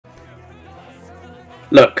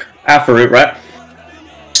Look, Afro, right?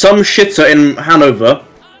 Some shitter in Hanover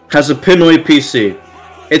has a Pinoy PC.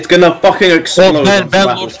 It's gonna fucking explode.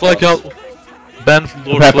 Ban Lord Flag out. Ban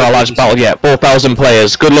Lord Prepare for our last battle, yeah. 4,000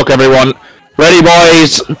 players. Good luck, everyone. Ready,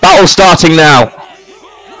 boys? Battle starting now.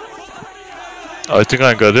 I think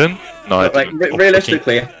I got in. No, I Like, didn't.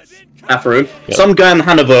 realistically, Afro, some guy in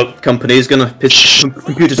Hanover company is gonna his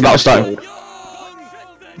computer's gonna explode.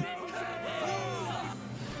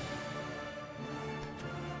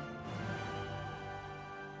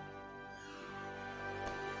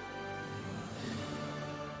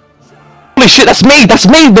 Holy shit, that's me! That's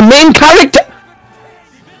me! The main character!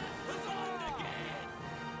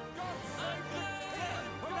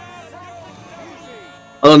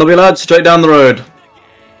 Oh, no, lads, straight down the road.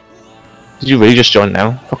 Did you really just join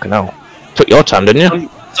now? Fucking hell. Took your time, didn't you?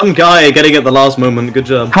 Some guy getting at the last moment, good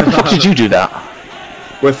job. How the fuck did you do that?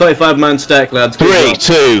 We're 35-man stack, lads. 3,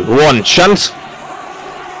 2, 1, chant!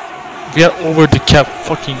 Get over the cap,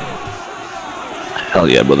 fucking. Hell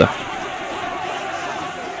yeah, brother.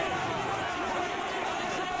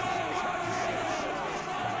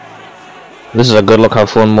 This is a good look, have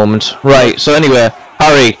fun moment. Right, so anyway,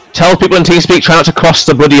 Harry, tell people in TeamSpeak try not to cross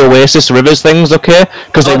the bloody Oasis rivers things, okay?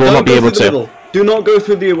 Because they will not be able to. Do not go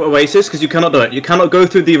through the Oasis, because you cannot do it. You cannot go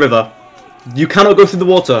through the river. You cannot go through the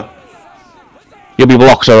water. You'll be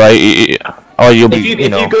blocked, alright? Or you'll be,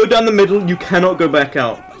 if you go down the middle, you cannot go back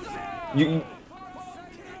out.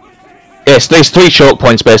 Yes, there's 3 choke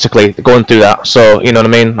points, basically, going through that. So, you know what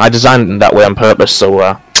I mean? I designed it that way on purpose,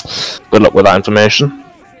 so good luck with that information.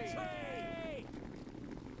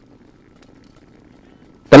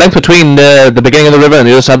 The length between the beginning of the river and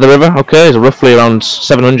the other side of the river, okay, is roughly around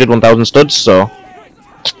 700, 1,000 studs, so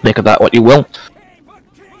make of that what you will.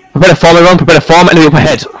 Prepare to form everyone, prepare to form, enemy up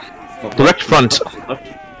ahead. Direct front.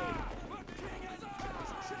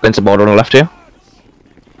 Into border on the left here.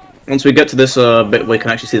 Once we get to this bit where you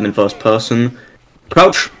can actually see them in first person.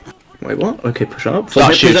 Crouch! Wait, what? Okay, push up.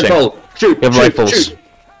 Start shooting. Shoot! We have rifles. Shoot.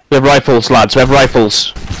 We have rifles, lads, we have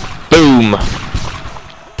rifles. Boom!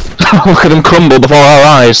 Look at them crumble before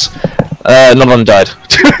our eyes. None of them died.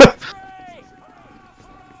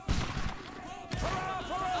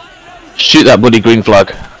 Shoot that bloody green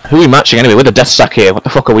flag. Who are we matching anyway? We're the death sack here. What the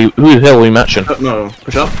fuck are we? Who the hell are we matching? No,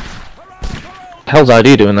 push up. Hell's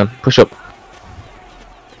ID doing then? Push up.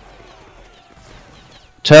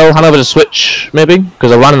 Tell Hanover to switch, maybe?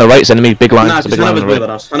 Because a line on the right's enemy, big line. Nah, big line Hanover's bigger than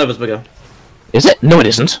us. Hanover's bigger. Is it? No, it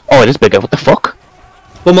isn't. Oh, it is bigger. What the fuck?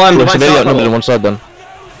 Well, mine, Looks really outnumbered on one side then.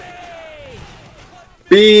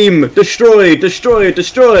 Beam! Destroy! Destroy!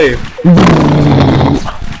 Destroy!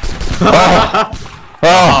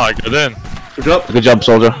 I got in. Push up. Good job,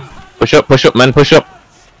 soldier. Push up, men, push up.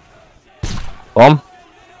 Bomb.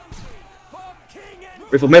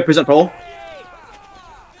 Rifle mid, present roll.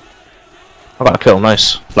 I got a kill,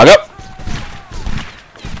 nice. Flag up!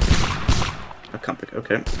 I can't pick,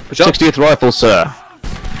 okay. Push up. 60th rifle, sir.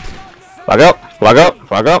 Flag up, flag up,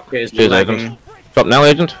 flag up. Okay, Cheers, agent. Drop now,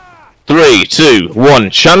 agent. 3, 2, 1,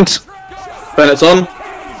 chant! Bayonets on.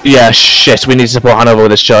 Yeah, shit, we need to support Hanover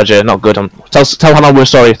with this charge here, not good. Tell Hanover we're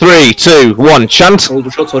sorry. 3, 2, 1, chant! Hold the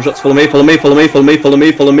shots, follow me, follow me, follow me, follow me, follow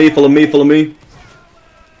me, follow me, follow me, follow me.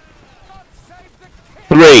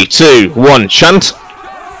 3, 2, 1, chant!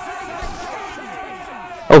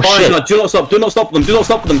 Oh Fine, shit. no, do not stop them, do not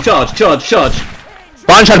stop them, charge, charge, charge.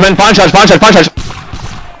 Fine charge, men, fine charge, fine charge, fine charge!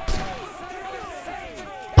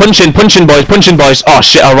 Punch in, boys! Oh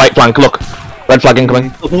shit, our right flank, look. Red flag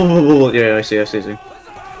incoming. Yeah, I see.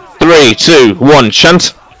 3, 2, 1,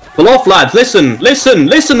 chant! Pull off, lads, listen, those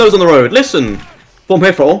on the road, listen. Form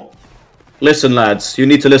here for all. Listen, lads, you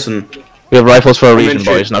need to listen. We have rifles for a region, shoot.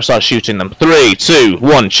 boys, now start shooting them. 3, 2,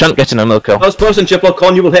 1, chant, get in a kill. First person chip lock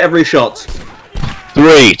on, you will hit every shot.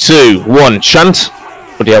 3, 2, 1, chant!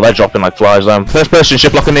 But yeah, they're dropping like flies, First person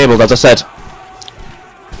ship lock enabled, as I said.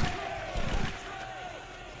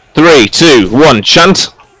 3, 2, 1,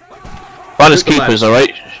 chant! Bandits keepers,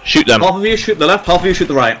 alright? Shoot them. Half of you shoot the left, half of you shoot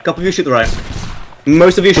the right. Couple of you shoot the right.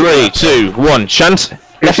 Most of you shoot 3, 2, 1, chant!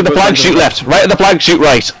 Left of the flag, shoot left. Right of the flag, shoot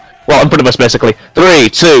right. Well, in front of us, basically. 3,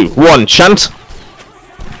 2, 1, chant!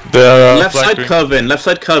 Left side curve in,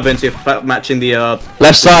 so you're matching the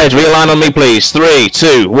Left side, realign on me, please. 3,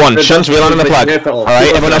 2, 1, chant, realign on the flag. Alright,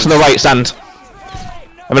 everyone else on the right, stand.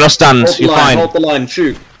 Everyone else stand, you're fine. Hold the line,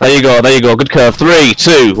 shoot. There you go, good curve. 3,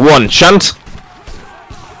 2, 1, chant!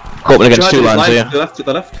 Coping against 2 lines here. To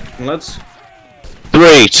the left, lads.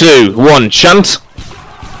 3, 2, 1, chant!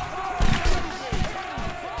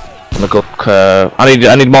 Look up,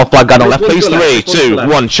 I need more flag guard on left, please. 3, 2,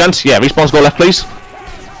 1, chant! Yeah, respawns go left, please.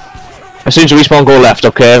 As soon as you respawn, go left,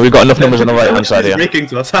 okay? We've got enough numbers on the right hand side here. Breaking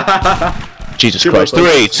to us. Jesus Christ.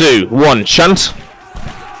 3, 2, 1, chant.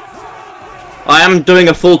 I am doing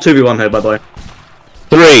a full 2v1 here, by the way.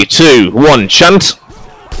 3, 2, 1, chant.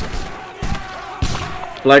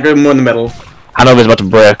 Like, more in the middle. Hanover's about to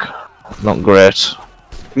break. Not great.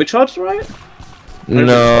 Can we charge the right?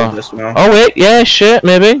 No. Oh wait, yeah, shit,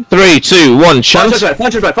 maybe. 3, 2, 1, chant. Punch right,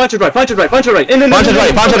 punch right, punch right, punch right, punch right. In, punch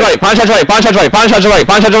right, punch right, punch right, punch right, punch right,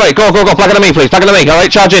 punch right. Go, go, go. Flag it on me, please. Flag it on me. All right,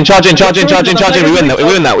 charge in, charge in, charge in, charge in, charge in. We win that. We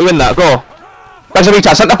win that. We win that. Go. Flags a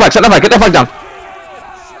retard. Set that flag. Set that flag. Get that flag down.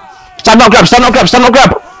 Stab not grab. Stab not grab. Stab not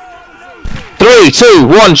grab. 3, 2,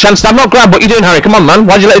 1. Chant. Stab not grab. What you doing, Harry? Come on, man.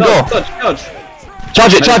 Why'd you let it go?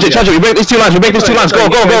 Charge it, charge it, charge it. We break these 2 lines. We break these 2 lines. Go,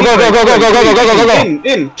 go, go, go, go, go, go, go, go, go, go, go.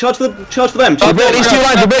 In. Charge for them. We break these 2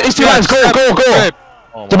 lines. We break these 2 lines. Go, go, go.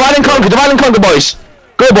 Divide and conquer. Divide and conquer, boys.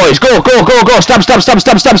 Go, boys. Go, go, go, go. Stab, stab, stab,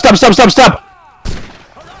 stab, stab, stab, stab, stab, stab.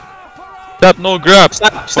 Stab, no grab.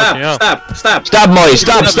 Stab, stab. Stab, Moy.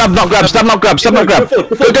 Stab, stab, not grab. Stab, not grab. Stab, not grab. Go,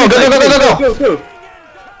 go, go, go, go, go, go, go.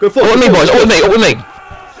 Go forward. Up with me, boys. Up with me. Up with me.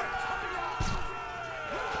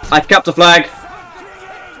 I've capped a flag.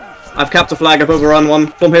 I've overrun one.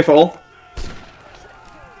 From here for all.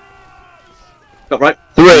 Got right.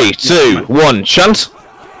 3, 2, 1. Chant.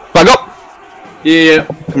 Flag up. Yeah.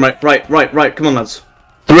 Come right. Come on, lads.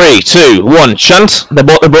 3, 2, 1. Chant. They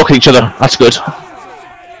broke each other. That's good.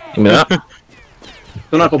 Give me that.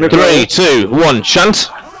 3, 2, 1. Chant.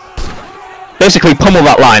 Basically, pummel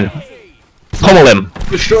that line. Pummel him.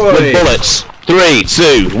 Destroy. With bullets. 3,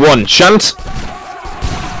 2, 1. Chant.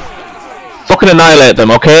 Fucking annihilate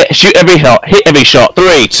them, okay? Shoot every shot. Hit every shot.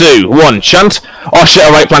 3, 2, 1. Chant. Oh shit,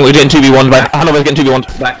 our right flank. We're getting 2v1. Hanover's getting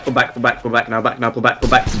 2v1. Back now. Pull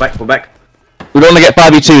back. We'd only get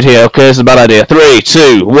 5v2'd here, okay? This is a bad idea. 3,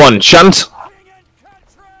 2, 1. Chant.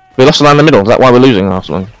 We lost the line in the middle. Is that why we're losing or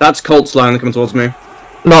something? That's Colt's line coming towards me.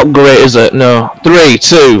 Not great, is it? No. 3,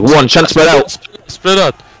 2, 1. Chant. Spread out. Split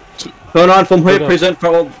out. Turn around from here. Present for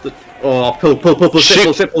all. Oh, pull.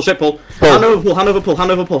 Shit pull.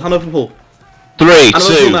 Hanover pull. 3,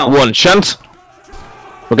 2, 1. Chant.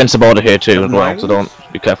 We're against the border here too as well, so don't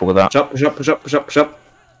be careful with that. Push up.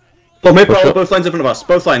 From here, both lines in front of us.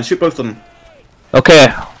 Both lines. Shoot both of them. Okay.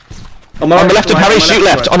 On the left of Harry, shoot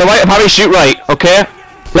left. On the right of Harry, shoot right. Okay.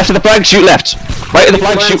 Left of the flag, shoot left. Right of the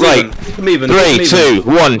flag, shoot right. 3, 2,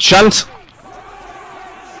 1. Chant.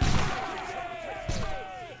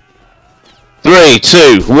 3,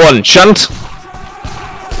 2, 1. Chant.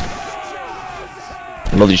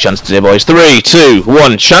 Another chance today, boys. 3, 2,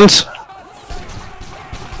 1. Chant.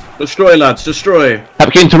 Destroy, lads. Destroy.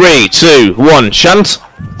 Begin 3, 2, 1. Chant.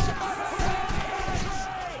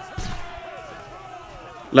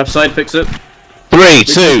 Left side, fix it. 3,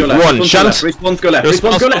 2, 1. Chant. Respawn go left.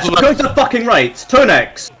 Respawn go left. Go to the fucking right.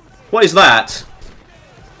 Tonex. What is that?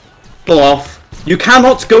 Pull off. You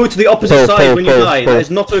cannot go to the opposite side when you die. That is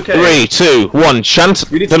not okay. 3, 2, 1. Chant.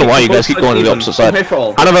 Don't know why you guys keep going to the opposite side.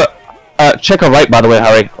 Hanover. Check our right, by the way,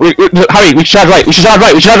 Harry. Harry, we should charge right.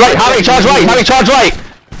 Harry, charge right.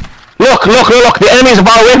 Look. The enemies are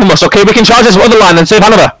far away from us. Okay, we can charge this other line and save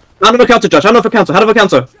Hanover. Hanover counter, Josh. Hanover counter.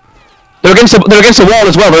 They're against the wall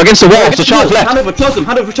as well. They're against the wall. So charge left. Hanover, charge them.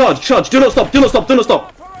 Hanover, charge. Do not stop. They're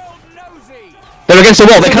against the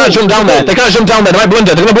wall. They can't jump down there. They might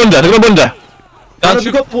blunder. They're gonna blunder.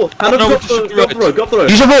 Hanover, got the wall. Go up the road.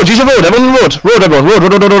 Use the road. Everyone on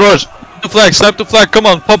the road. Road. Snap the flag. Come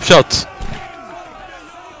on, pop shots.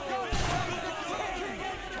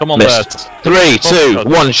 Come on, lads. 3, 2,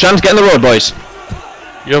 1. Chant, get in the road, boys.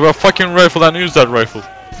 You have a fucking rifle and use that rifle.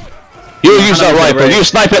 You use that rifle. You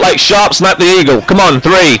snipe it like Sharp snipe the eagle. Come on,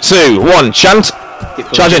 3, 2, 1. Chant.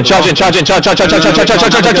 Charge in. Charge.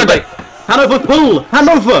 Hanover, pull.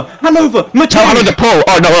 Hanover. Tell Hanover to pull.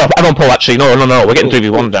 Oh no, I don't pull actually. No. We're getting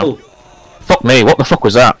 2v1 down. Fuck me. What the fuck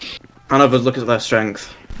was that? Hanover's look at their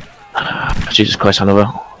strength. Jesus Christ,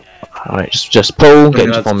 Hanover. Alright, just pull. Get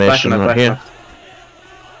into formation right here.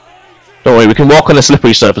 Don't worry, we can walk on the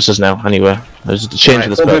slippery surfaces now, anyway. There's the change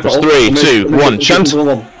of this purpose. 3, 2, 1, chant.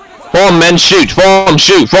 Form, men, shoot. Form,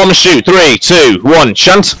 shoot. 3, 2, 1,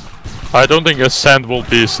 chant. I don't think a sand will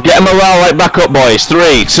be... Get morale right back up, boys.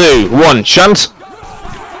 3, 2, 1, chant.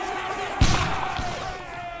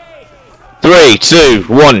 3, 2,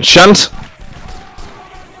 1, chant.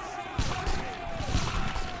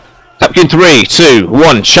 Tapkin 3, 2,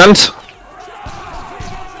 1, chant.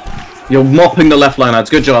 You're mopping the left line,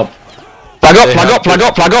 lads. Good job. Flag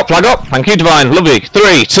up. Thank you, Divine. Lovely.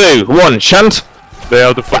 3, 2, 1, chant. They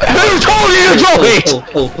are the fucking... Who told you to drop it?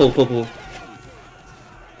 Pull.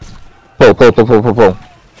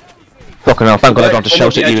 Fucking hell, thank God I got to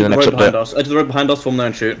shout at you in the next update. Edge of the road behind us, form there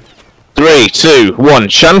and shoot. 3, 2, 1,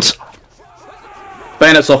 chant.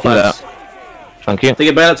 Bayonets off, lads. Thank you. Take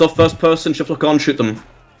your bayonets off first person, shift lock on, shoot them.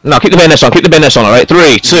 No, keep the bayonets on, alright?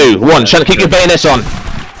 3, 2, 1, chant, keep your bayonets on.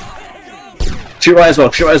 Shoot right as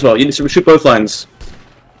well, shoot right as well. You need to shoot both lines.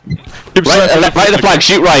 Right, left of the flag,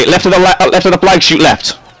 shoot right. Left of the flag, shoot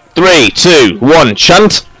left. 3, 2, 1,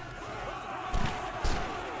 chant.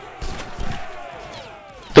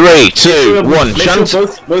 3, 2, 1, chant. Sure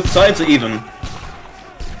both sides are even.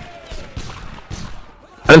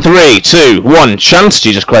 And 3, 2, 1, chant.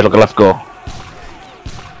 Jesus Christ, look at left go.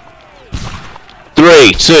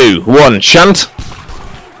 3, 2, 1, chant.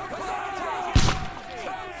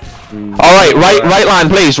 Alright, right line,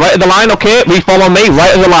 please. Right at the line, okay? Reform on me.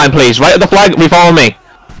 Right at the line, please. Right at the flag, reform on me.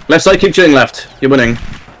 Left side, keep shooting left. You're winning.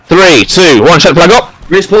 3, 2, 1, shut the flag up.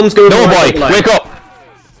 Respawn's going No right boy, wake up.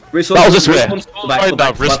 That was this way. Right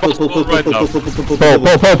now, respawn right now.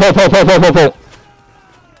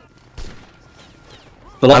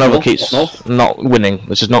 Pull. I know the keeps not winning.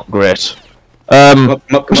 This is not great. We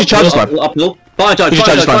should charge this man. Uphill. Fine charge, man.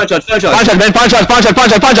 fine charge. Fine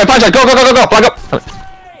charge. Go. Flag up.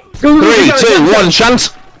 3, 2, 1,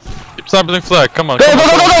 chant. Keep sampling flag, come on. Go.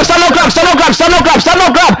 Stand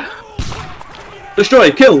no grab.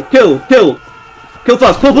 Destroy, kill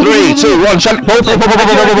fast. Pull. 3, 2, 1, chant. Pull.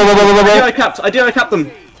 I capped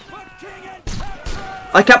them.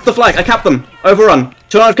 I capped the flag, I capped them. Overrun.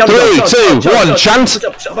 3, 2, 1, chant.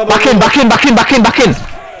 Back in.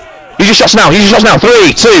 Use your shots now.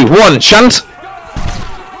 3, 2, 1, chant.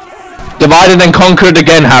 Divided and conquered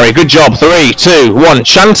again, Harry. Good job. 3, 2, 1,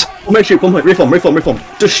 chant. Make sure, reform.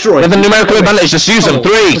 Destroy. With the numerical advantage, just use them.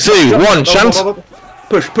 3, 2, 1, chant.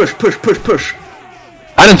 Push.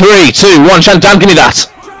 And in 3, 2, 1, chant. Dan, give me that.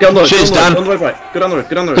 Cheers, Dan. Go down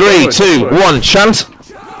the road. 3, 2, 1, chant.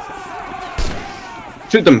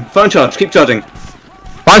 Shoot them. Phone charge. Keep charging.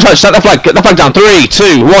 Fine charge. Set the flag. Get the flag down. 3,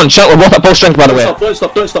 2, 1. Chant. We're both at full strength, by the way. Don't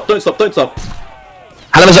stop.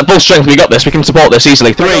 Hannah's at full strength. We got this. We can support this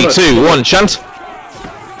easily. 3, 2, 1. Chant.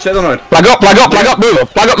 Check the road. Flag up. Move up.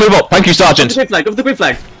 Move up. Thank you, Sergeant. Go for the green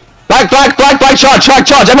flag. Flag. Charge.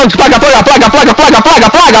 Everyone, flag.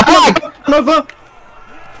 Hanover.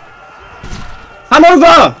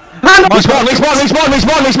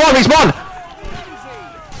 Respawn.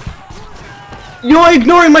 You're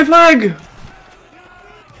ignoring my flag.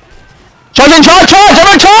 Charge!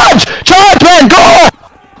 Everyone charge! Charge, man! Go!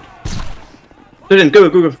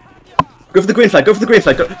 Go for the green flag. Go.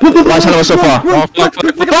 Nice Hannah so far. Flag.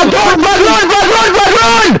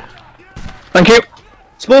 Run! Thank you.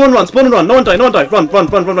 Spawn and run. No one die. Run.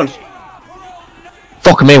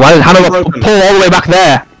 Fuck me, why did Hannah pull all the way back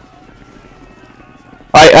there?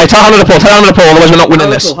 I tell Hannah to pull, otherwise we're not winning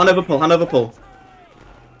this. Hanover pull.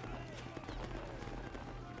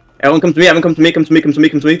 Everyone come to me. This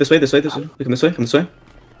way. Come this way.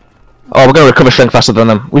 Oh, we're gonna recover strength faster than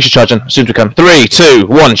them. We should charge in as soon as we can. 3, 2,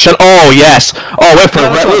 1, shut. Oh, yes! Oh, we're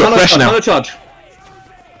fresh now. Charge.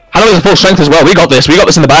 Hannah is full strength as well. We got this in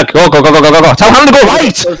the bag. Go. Tell Hannah to go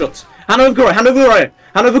right! Hanover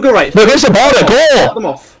go right. No, against the border, go! Cut them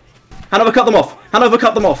off. Hanover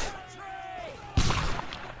cut them off.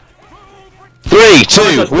 3,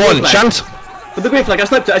 2, 1, chant. For the green flag, I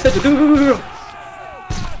sniped it. Go.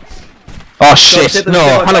 Oh shit,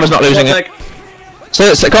 no, Hanover's not losing it.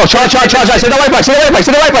 Go, charge, stay the right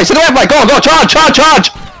flag, go, charge!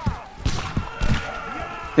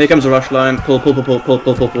 Here comes the rush line, pull. Fuck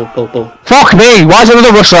me, why is there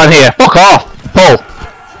another rush line here? Fuck off, pull.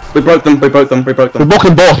 We broke them. We're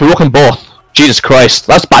broken both. Jesus Christ,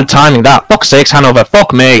 that's bad timing that. Fuck's sakes, Hanover,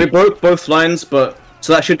 fuck me. We broke both lines, but,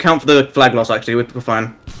 so that should count for the flag loss actually, we're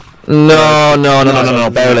fine. No,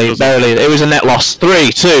 barely. It was a net loss.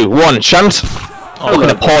 3, 2, 1, chant. Oh, look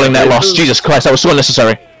at an appalling net loss. Jesus Christ, that was so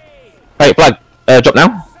unnecessary. Right, flag, drop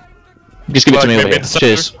now. Just give it to me over here.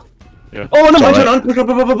 Cheers. Yeah. Oh, no, turn on. Push up.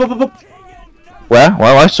 Where?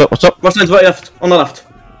 What's up? Rush line's right left. On the left.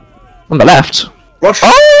 On the left? Rush.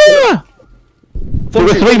 Oh!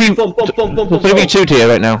 We're 3v2 here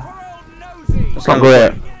right now. That's not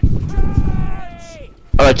great.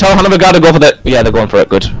 Alright, tell Hanover guard to go for that. Yeah, they're going for it.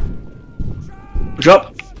 Good. Push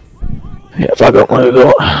up. Yeah, flag up. There we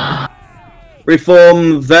go.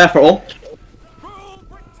 Reform there for all.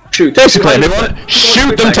 Shoot. Basically, everyone,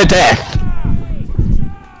 shoot them to death.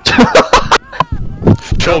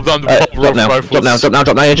 Drop down the Drop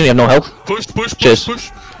now, Agent. You have no health. Push. Cheers.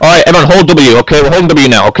 Alright, everyone, hold W, okay? We're holding W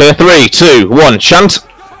now, okay? 3, 2, 1, chant.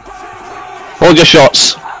 Hold your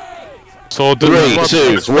shots. So 3,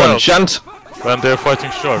 2, 1, chant. When they're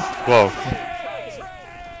fighting sharp. Wow.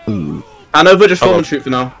 Hanover, just form and shoot for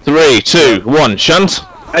now. 3, 2, 1, chant.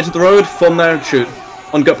 Edge of the road, form there and shoot.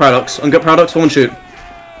 On gut paradox. On gut paradox. Form and shoot.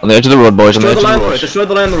 On the edge of the road, boys. On the edge of the road. Destroy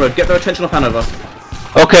the line on the road. Get their attention off Hanover.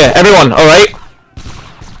 Okay, everyone. All right.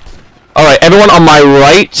 All right, everyone on my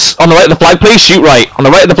right. On the right of the flag, please shoot right. On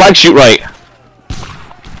the right of the flag, shoot right.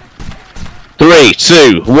 3,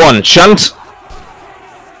 2, 1, chant.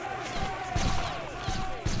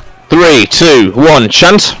 3, 2, 1,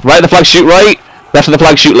 chant. Right of the flag, shoot right. Left of the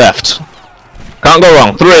flag, shoot left. Can't go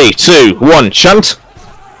wrong. 3, 2, 1, chant.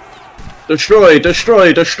 Destroy,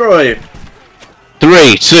 destroy, destroy.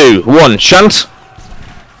 3, 2, 1, chant.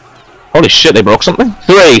 Holy shit, they broke something.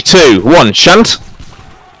 3, 2, 1, chant.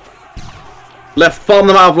 Left, farm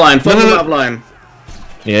them out of line. Farm them out of line.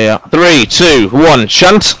 Yeah. 3, 2, 1,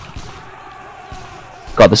 chant.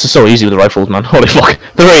 God, this is so easy with the rifles, man. Holy fuck.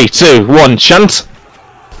 3, 2, 1, chant.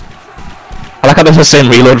 I like how there's the same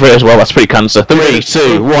reload rate as well. That's pretty cancer. 3,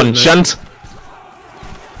 2, 1, chant.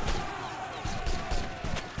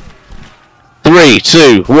 3,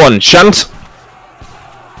 2, 1, chant.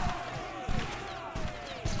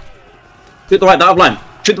 Shoot the right out of line.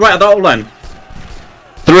 Shoot the right out of line.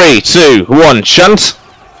 3, 2, 1, chant.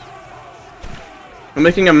 We're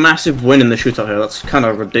making a massive win in the shootout here. That's kind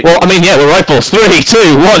of ridiculous. Well, I mean, yeah, we're rifles. 3,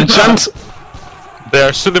 2, 1, chant. They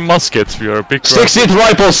are silly muskets. We are a big. 16th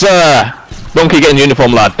rifle, sir. Don't keep getting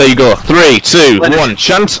uniform, lad. There you go. 3, 2, 1,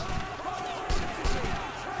 chant.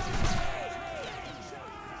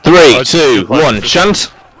 3, 2, 1,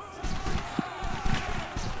 chant.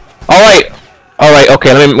 Alright,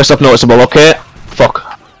 okay, let me make myself noticeable, okay?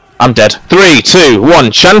 Fuck. I'm dead. 3, 2,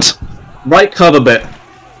 1, chant. Right curve a bit.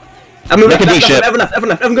 Make a D-shape. Everyone left, everyone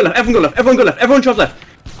left, everyone left, everyone go left, everyone charge left.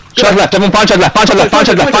 Charge left, everyone find charge left, find charge left, find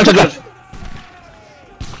charge left, find charge left.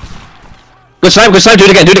 Good snipe, do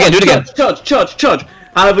it again. Charge.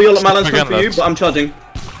 However, you'll let my lance come for you, but I'm charging.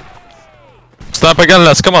 Snap again,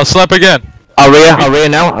 lads. Come on, snap again. I'll rear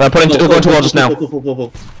now. I'm going towards us now. Good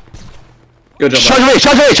job. Charge away.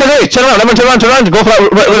 Turn around. Everyone turn around. Go for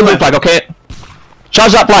that red flag, okay?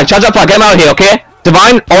 Charge that flag. Get him out of here, okay?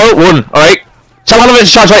 Divine, all one, alright? Tell Hanover to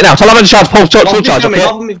charge right now. Full charge, okay?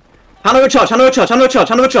 Hanover charge. I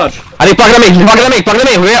need plug it at me.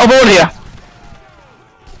 We're over here.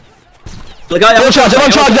 Everyone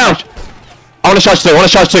charge now. I want to charge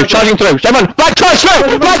through. Charging through. Everyone, flag charge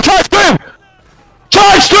through.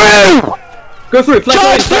 Charge through! Go through,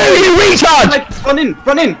 charge through, you retard!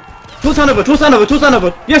 Run in! Towards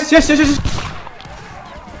Hanover! Yes!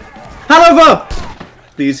 Hanover!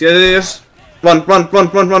 Please, yes. Run.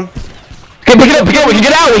 Okay, pick it up, we can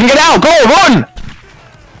get out, go, run!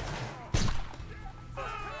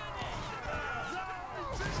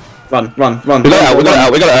 Run. We got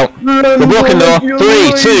it out. We're blocking though.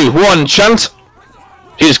 3, 2, 1, chant.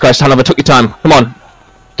 Jesus Christ, Hanover, took your time. Come on.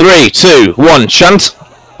 3, 2, 1, chant.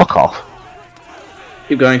 Fuck off.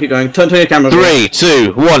 Keep going. Turn your camera. 3,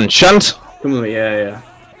 2, 1, chant. Come with me, yeah.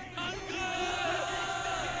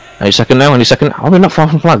 Any second. Are we not far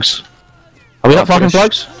from flags? There you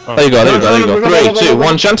go. 3, 2,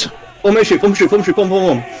 1, chant. Form shoot.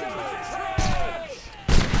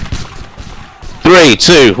 3,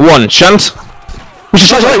 2, 1, chant. We should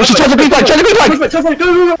charge the green flag. Charge the green. Go. Charge the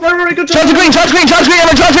green. Go.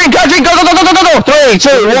 3,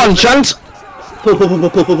 2, 1, chant. Pull.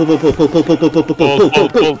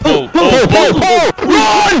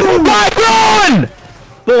 Run!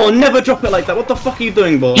 Bo, never drop it like that. What the fuck are you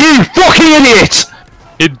doing, Bo? You fucking idiot!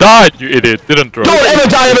 He died, you idiot. Didn't drop. Don't ever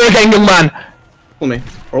die ever again, young man. Pull me,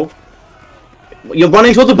 bro. You're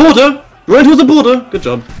running towards the border. Good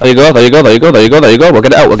job. There you go. We'll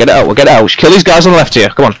get it out. Kill these guys on the left here.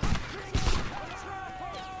 Come on.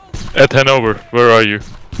 At Hanover, where are you?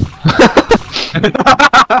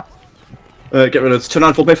 Get rid of it. Turn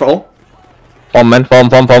on full pay for all. Form, men. Form.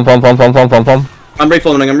 I'm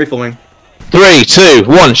reforming. 3, 2,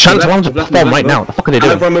 1, chant. Left, right now. What the fuck are they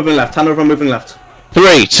doing? Hanover moving left.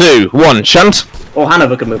 3, 2, 1, chant. Or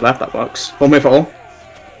Hanover can move left, that works. Form for all.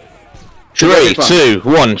 3, 2,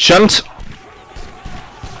 1, chant.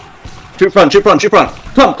 Shoot front. Clump, in the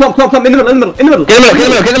middle. Get in the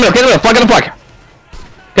middle, flag on the flag.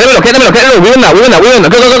 Get in the middle, we win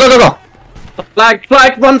that, go. Flag,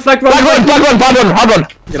 run. Hard run.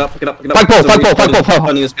 Get up. Flag pole.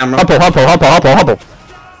 Turning his camera. Hopple.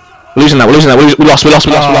 We're losing that, we lost.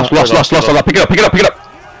 Pick it up.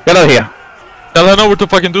 Get out of here. Tell Hanover to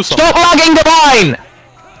fucking do something. Stop lagging the line!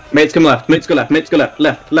 Mates come left.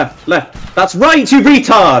 Left. That's right, you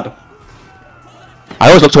retard! I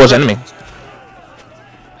always look towards the enemy.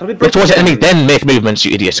 Look towards the enemy, then make movements,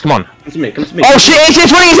 you idiots. Come on. Come to me. Oh shit,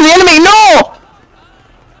 it's running into the enemy, no!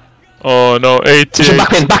 Oh no, 80.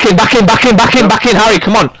 Back in, Harry,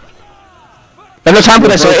 come on. There's no time for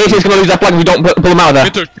this, so AT's gonna lose that flag if we don't pull him out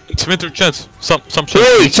of there. Winter chance. Some chance.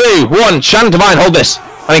 3, 2, 1, chant, Divine, hold this.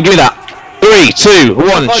 I mean, give me that. 3, 2,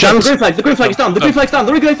 1, chant. The green flag is down, the green flag's down,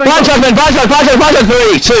 the green flag's Flag down! chant, man, flag chant,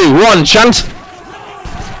 3, 2, 1, chant.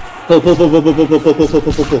 Pull.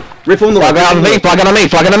 Reform the Flag on me, flag on me,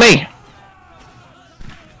 flag on me.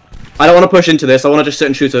 I don't want to push into this, I want to just sit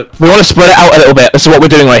and shoot it. We want to spread it out a little bit. This is what we're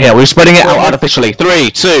doing right here. We're spreading it out artificially. 3,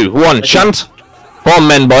 2, 1, chant. Form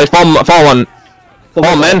men, boys. Form one.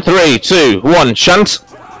 Form men. 3, 2, 1, chant.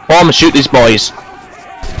 Form and shoot these boys.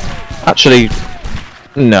 Actually,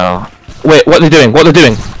 no. Wait, what are they doing? What are they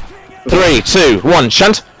doing? 3, 2, 1,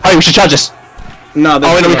 chant. Hurry, we should charge this. No, we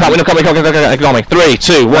can't. Ignore me. 3,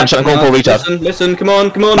 2, 1, chant. I'm going for a retard. Listen, come on.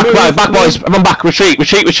 Back, boys. Everyone back. Retreat.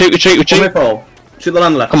 Shoot the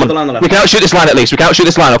line on the left. Come on. We can outshoot this line at least. We can outshoot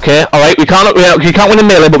this line, okay? Alright, we can't win the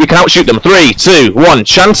melee, but we can outshoot them. 3, 2, 1,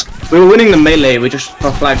 chant. We were winning the melee, we just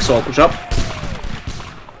our flag sold. Push up.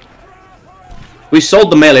 We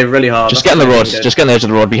sold the melee really hard. Just get on the road. Just get on the edge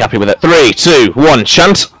of the road. Be happy with it. 3, 2, 1,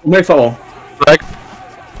 chant. No foul. Flag.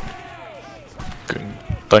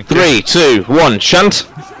 Thank you. 3, 2, 1, chant.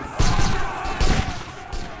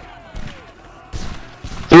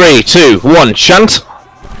 3, 2, 1, chant.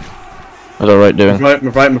 What's alright doing?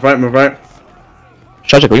 Move right.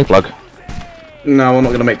 Charge a green flag. No, we're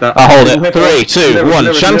not gonna make that. I'll hold it. 3, 2,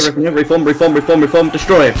 1, chant. Reform,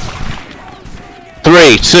 destroy.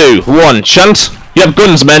 3, 2, 1, chant. You have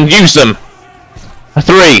guns, men. Use them.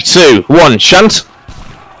 3, 2, 1, chant.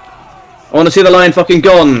 I want to see the line fucking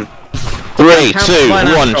gone. 3, 2,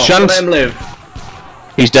 1, chant. Let him live.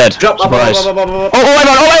 He's dead. Surprise. No!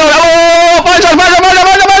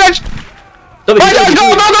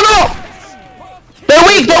 They're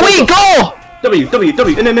weak, go! W,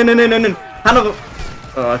 in. Hanover.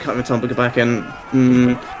 Oh, I can't even tell him to get back in.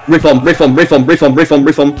 Reform.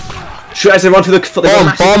 Shoot as they run through the Form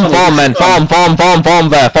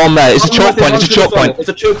there. It's a choke point, It's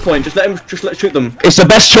a choke point, just let shoot them. It's the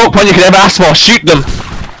best choke point you could ever ask for, shoot them.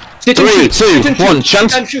 3, 2, 1,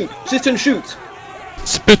 chant. Sit and shoot.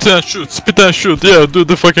 Spit and shoot, yeah, do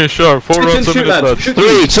the fucking sharp. 4 rounds of that.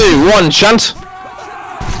 3, 2, 1, chant.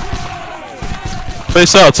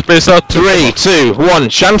 Space out. 3, 2, 1,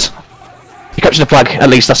 chant. You captured the flag, at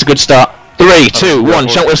least, that's a good start. 3, 2, 1,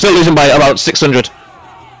 chant. We're still losing by about 600.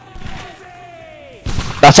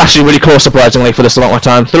 That's actually really close, surprisingly, for this amount of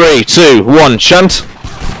time. 3, 2, 1, chant.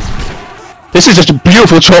 This is just a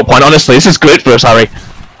beautiful choke point, honestly. This is great for us, Harry.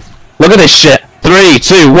 Look at this shit. 3,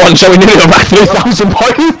 2, 1, shall we nearly go back 3,000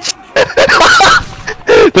 points?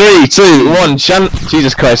 3, 2, 1, chant.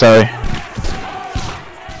 Jesus Christ, Harry.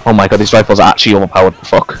 Oh my god, these rifles are actually overpowered.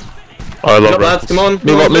 Fuck. I love rifles. Come on.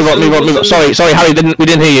 Move on. Sorry, Harry, we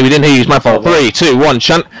didn't hear you. It's my fault. 3, 2, 1,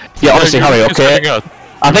 chant. Yeah, honestly, Harry, okay.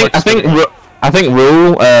 I think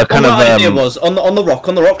Rule kind of idea was on the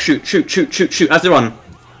rock, shoot as they run.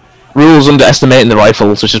 Rule's underestimating the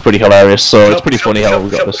rifles, which is pretty hilarious. So it's pretty funny how we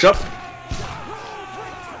got this.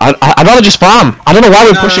 I'd rather just farm. I don't know why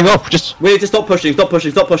we're pushing up. We need to stop pushing. Pull back.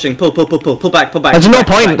 There's no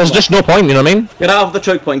point. There's just no point. You know what I mean? Get out of the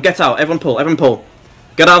choke point. Get out. Everyone pull.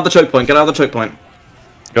 Get out of the choke point.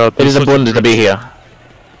 God, it is a blunder to be here.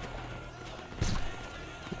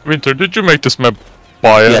 Winter, did you make this map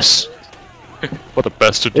by us? Yes. What a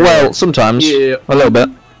bastard. Well, sometimes. Yeah. A little bit.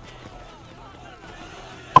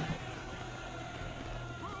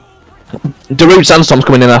 Darude Sandstorm's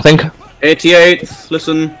coming in, I think. 88.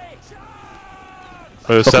 Listen.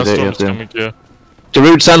 Sandstorm's coming, yeah.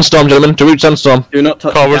 Darude Sandstorm, gentlemen. Darude Sandstorm. Do not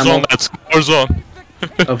touch Cover the zone, that's cover zone.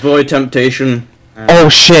 Avoid temptation. Oh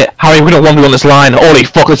shit, Harry, we don't 1v1 this line. Holy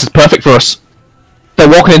fuck, this is perfect for us. They're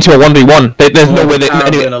walking into a 1v1. There's no way they...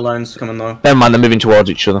 lines coming though. Never mind, they're moving towards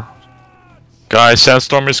each other. Guys,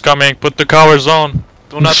 Sandstorm is coming. Put the cover zone.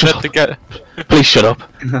 Do not let the get. Please shut up.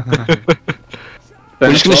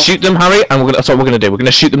 We're just gonna shoot them, Harry, and that's what we're gonna do. We're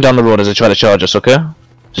gonna shoot them down the road as they try to charge us, okay?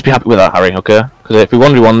 Just be happy with that, Harry, okay? Because if we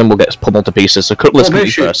 1v1 them, we'll get pummeled to pieces. So let's go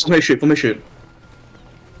first. Let me shoot.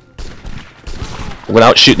 We're gonna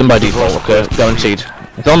outshoot them by default, okay? Guaranteed.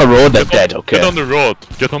 If they're on the road, they're dead, okay? Get on the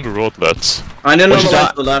road, lads. I know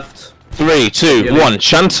on the left. 3, 2, 1,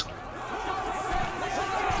 chant.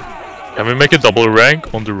 Can we make a double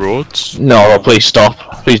rank on the roads? No, please stop.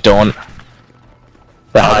 Please don't.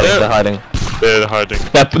 They're hiding.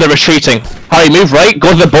 They're retreating. Harry, move right.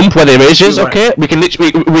 Go to the bump where the rage is. Okay, right. We can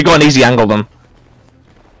literally we go and easy angle them.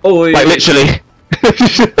 Oh, yeah. Like literally.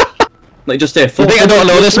 Like just there. You think I don't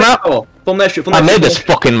know this map? From there, shoot. I made this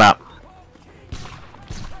fucking map.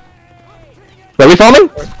 Where are we filming?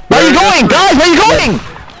 Where are you going, guys? Where are you going?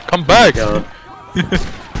 Come back.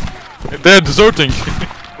 They're deserting.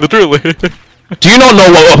 Literally. Do you not know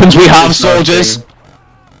what weapons we have, soldiers?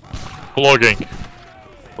 Vlogging.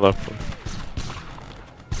 Left.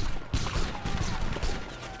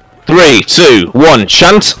 3, 2, 1,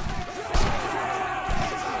 chant.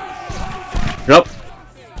 Yep.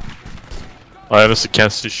 I honestly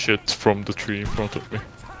can't see shit from the tree in front of me.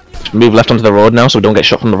 Move left onto the road now so we don't get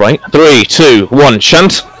shot from the right. 3, 2, 1,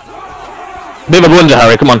 chant. Bit of a blunder,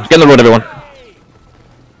 Harry. Come on, get in the road, everyone.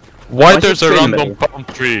 Why there's a random palm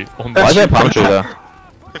tree on the Why is there a palm tree there?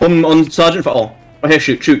 On Sergeant for all. Right here,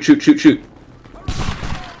 shoot, shoot, shoot, shoot, shoot.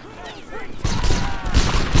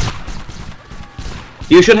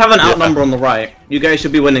 You should have an outnumber on the right. You guys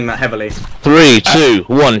should be winning that heavily. 3, 2,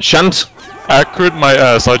 1, chant. Accurate my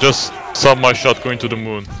ass, I just saw my shot going to the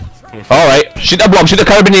moon. Alright, shoot that blob, shoot the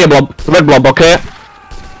carabinier blob. The red blob, okay?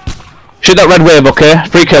 Shoot that red wave, okay?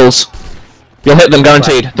 3 kills. You'll hit them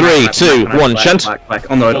guaranteed. 3, 2, 1, chant. Back.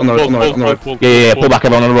 On the road, on the road, on the road, on the road. Yeah, pull back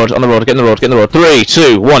everyone on the road, get in the road, get in the road. 3,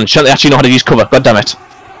 2, 1, chant. They actually know how to use cover, god damn it.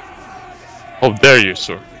 Oh, dare you,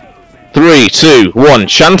 sir. 3, 2, 1,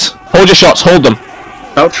 chant. Hold your shots, hold them.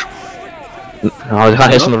 Ouch. No, they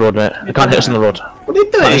can't hit us on the road, mate. They can't hit us on the road. What are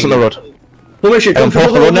you doing? Can't hit us on the road. Come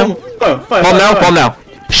Form the road now. Form now.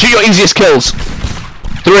 Shoot your easiest kills.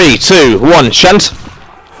 3, 2, 1, chant.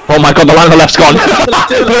 Oh my god, the line on the left's gone.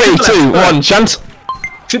 3, 2, 1, chant.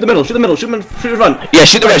 Shoot the middle, shoot the middle, shoot the front. Yeah,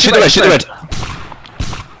 shoot the red, shoot the red, shoot the red.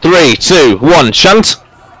 3, 2, 1, chant.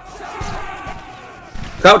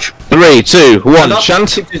 Crouch. 3, 2, 1, chant.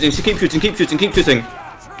 Keep shooting, keep shooting, keep shooting, keep shooting.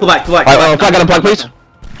 Pull back, pull back. Alright, flag on flag, please.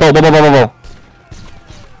 Pull.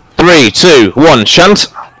 3, 2, 1,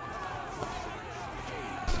 chant.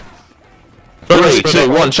 3, 2,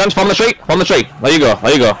 1, chant. Form the tree. There you go.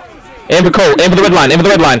 Aim for Cole, aim for the red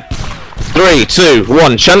line, 3, 2,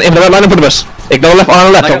 1, chant. Aim for the red line in front of us. Ignore left, line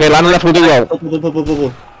on left, okay, line on left will do well.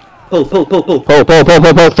 Pull.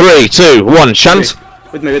 3, 2, 1, chant.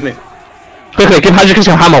 With me. Quickly, give Hydricus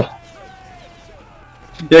your hammer.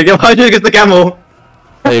 Yeah, give Hydricus the camel.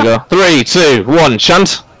 There you go. 3, 2, 1,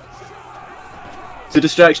 chant. To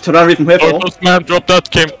distract Terrari from here for all. Man, drop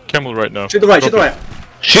that camel right now. Shoot the right, shoot the right.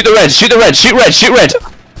 Shoot the red.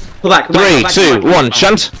 Pull back. 3, 2, 1,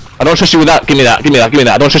 chant. I don't trust you with that. Give me that.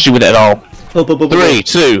 I don't trust you with it at all. Pull. 3,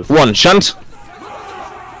 2, 1, chant.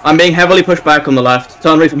 I'm being heavily pushed back on the left.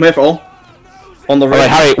 Terrari from here for all. On the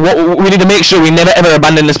right. Alright, Harry, we need to make sure we never ever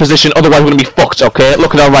abandon this position, otherwise we're gonna be fucked, okay?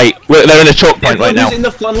 Look at our right. They're in a choke point right now. Everyone who's in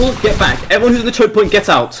the funnel, get back. Everyone who's in the choke point, get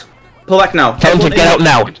out. Pull back now. Tell them to get out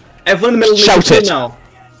now. Everyone in the middle, shout it. Now.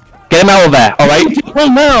 Get him out of there, alright? Pull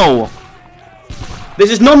now.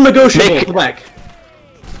 This is non-negotiable. Pull back.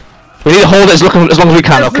 We need to hold it as long as we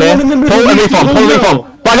can, okay? Pull every form.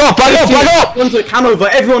 Flag off! Everyone to Hanover,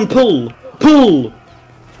 everyone pull! Pull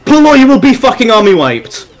or you will be fucking army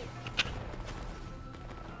wiped!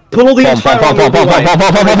 Pull the entire army wiped.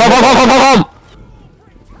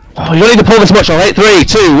 Oh, you don't need to pull this much, alright? 3,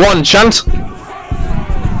 2, 1, chant!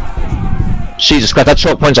 Jesus Christ, that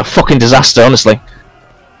choke point's a fucking disaster, honestly.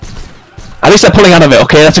 At least they're pulling out of it,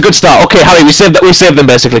 okay? That's a good start. Okay, Harry, we saved them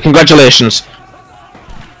basically. Congratulations.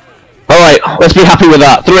 Alright, let's be happy with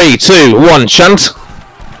that. 3, 2, 1, chant.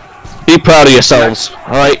 Be proud of yourselves.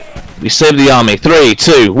 Alright, we saved the army. 3,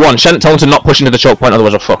 2, 1, chant. Tell them to not push into the choke point,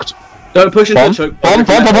 otherwise we're fucked. Don't push into the choke point.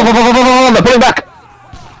 Form, they're pulling back.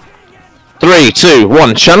 3, 2,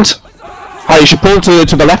 1, chant. Alright, you should pull to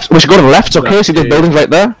the left. We should go to the left, okay? See those buildings right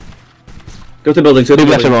there? Go to the buildings, Move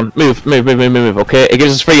left, everyone. Move, okay? It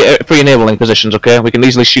gives us free enabling positions, okay? We can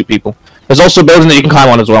easily shoot people. There's also a building that you can climb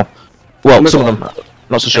on as well. Well, some of them.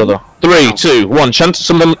 Not so sure though. 3, 2, 1, chant.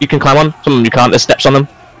 Some of them you can climb on, some of them you can't. There's steps on them.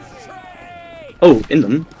 Oh, in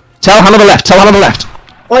them? Tell Hanover left, Oh,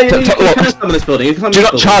 you can climb in this building. Do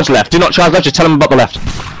not charge left, just tell them about the left.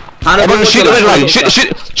 Everyone shoot the red line,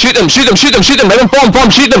 shoot them, let them form,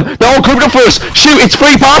 shoot them. They're all covered up for us. Shoot, it's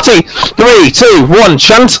free party. 3, 2, 1,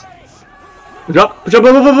 chant. Drop.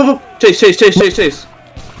 Chase.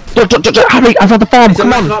 Harry, I've had the form,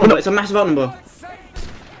 come on. It's a massive outnumber.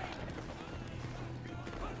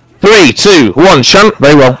 3, 2, 1, chant.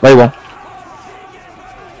 Very well.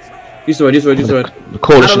 Use the road. The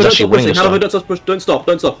coalition's actually winning this Hanover, don't stop.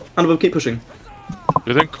 Hanover, keep pushing.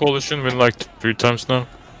 Didn't coalition win like 3 times now?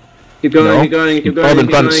 Keep going. Ignore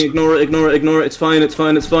it. It's fine.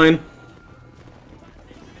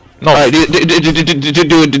 No. Alright,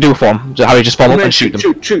 do a form. So Harry, just form up and shoot them.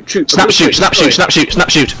 Shoot. Snap shoot.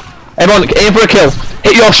 Everyone, aim for a kill.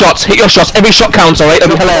 Hit your shots. Every shot counts, alright?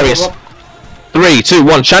 It'll be hilarious. 3, 2,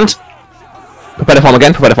 1, chant. Prepare to form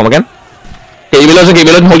again. Get your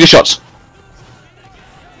reloading, hold your shots.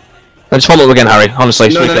 Let's form up again, Harry. Honestly,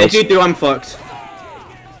 No, if you do, I'm fucked.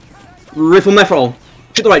 Rifle metal.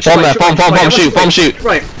 Shoot the right, shoot Form right, there, form, shoot.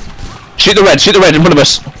 Right. Shoot the red in front of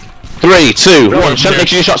us. 3, 2, 1, shunt, make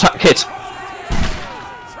sure your shots hit.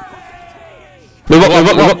 Move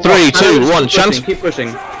up, 3, 2, 1, shunt. Keep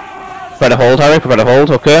pushing. Prepare to hold, Harry, prepare to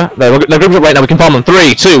hold, okay. They're grouped up right now, we can farm them.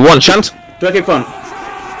 3, 2, 1, shunt. Do I keep front?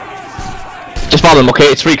 Just farm them, okay,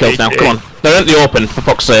 it's 3 kills now, come on. They're in the open, for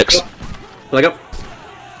fuck's sakes. Flag up.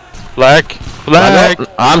 Flag.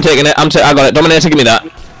 I'm taking it, I got it, Dominator, give me that.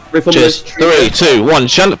 Cheers. 3, 2, 1,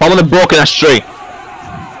 shunt, farm on the broken ash tree.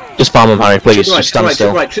 Just farm them, Harry, please, just stand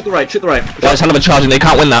still. Shoot the right. Guys, hell of a charging, they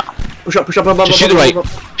can't win that. Push up. Just shoot the right,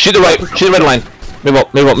 shoot the red line. Move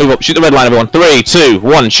up, shoot the red line, everyone. 3, 2,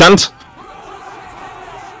 1, shunt.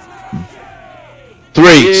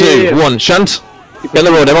 3, 2, 1, shunt. Get on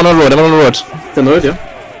the road, everyone on the road. It's on the road, yeah.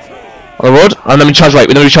 On the road, and let me charge right,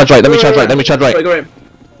 let me charge right. Go right.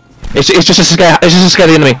 It's just a scare,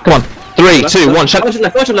 the enemy, come on. 3, 2, 1, shunt. Watch your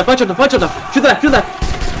left. Shoot that.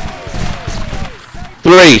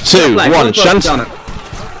 3, 2, 1, shunt.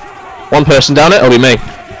 One person down it, it'll be me.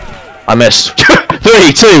 I missed.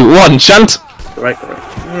 3, 2, 1, shunt. Right.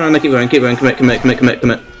 No, keep going. Commit.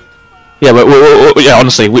 Yeah, yeah,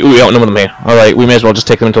 honestly, we outnumber them here. Alright, we may as well just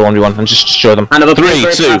take them into 1v1 and just destroy them. 3,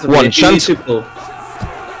 2, 1, shunt.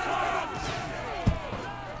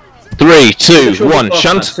 3, 2, 1,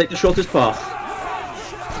 shunt. Take the shortest path.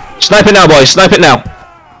 Snipe it now, boys, snipe it now.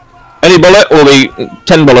 Any bullet will be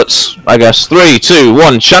 10 bullets, I guess. 3, 2,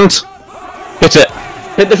 1, shunt. Hit it.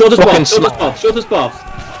 Hit the shortest path.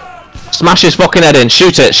 Smash his fucking head in.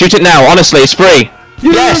 Shoot it now. Honestly, it's free.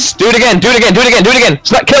 Yes. Do it again.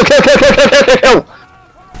 Kill.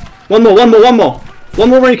 One more. One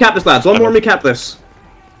more when you cap this, lads. One more when we cap this.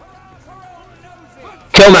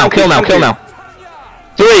 Kill now. 3,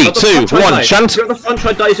 2, 1, shunt. You're at the front,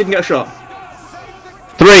 try to die so you can get a shot.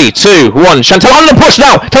 3, 2, 1, shunt. Tell on the push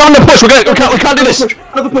now. We can't do this.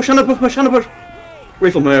 Another push.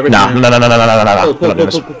 Reform here. No. We're not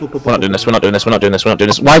doing this.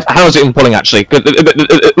 Why? How is it even pulling actually? Look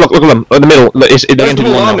at them in the middle. They're into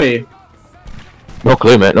one now. No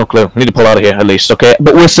clue, mate. No clue. We need to pull out of here at least, okay?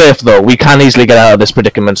 But we're safe though. We can easily get out of this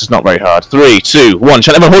predicament. It's not very hard. 3, 2, 1.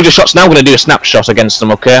 Shall everyone hold your shots now? We're gonna do a snapshot against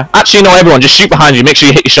them, okay? Actually, no, everyone, just shoot behind you. Make sure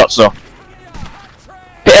you hit your shots though.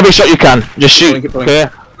 Hit every shot you can. Just shoot, okay?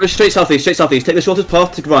 Straight southeast. Take the shortest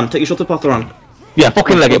path to run. Yeah,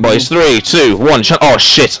 fucking leg it, boys. 3, 2, 1. Oh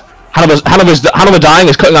shit! Hanover dying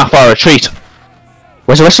is cutting off our retreat.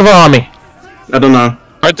 Where's the rest of our army? I don't know.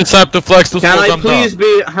 I decide to flex to slow them down.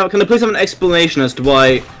 Can I please have an explanation as to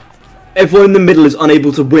why everyone in the middle is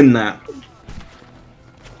unable to win that?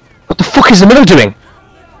 What the fuck is the middle doing?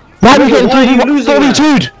 Why are we getting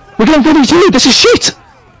 32'd? We're getting 32'd. This is shit.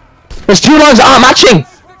 There's 2 lines that aren't matching.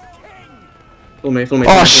 Fool me.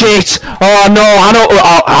 Oh shit! Oh no,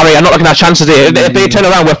 Harry, I'm not looking at chances here. If they turn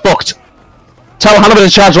around, we're fucked. Tell Hanover to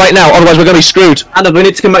charge right now, otherwise we're gonna be screwed. Hanover, we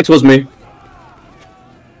need to come back towards me.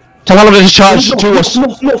 Tell Hanover to charge to us.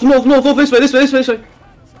 North, this way.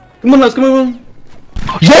 Come on, lads, come on.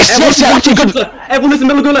 Yes, actually good. Everyone in the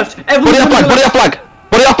middle, go left. Body off flag.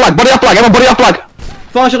 Everyone, body off flag.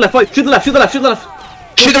 Fire left, fight. Shoot the left. Shoot the red flag.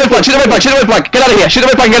 Get out of here. Shoot the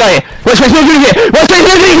red flag and get out of here. What's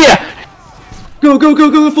doing here? Go,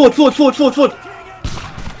 forward.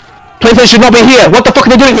 Playfish should not be here. What the fuck are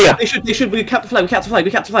they doing here? They should. We capped the flag.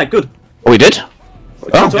 Good. Oh, we did? Oh.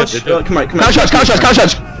 Come right. Counter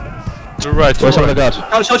charge. To the right. Where's the guard?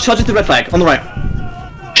 Charge into the red flag, on the right.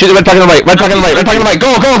 Shoot the red flag on the right. Red flag on the right. Go. Red flag on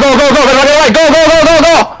the right. Go.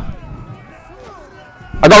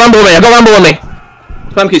 I got Rambo on me.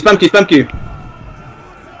 Spam Q.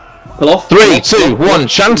 Pull off. 3, 2, 1,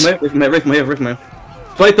 shunt. Right from here.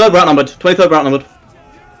 23rd, we're outnumbered.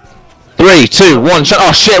 3, 2, 1, shut.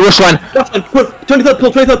 Oh shit, rush line.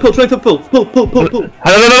 23rd pull. No.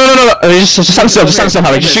 Just stand still,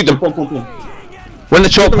 Harry. Just shoot them. We're in the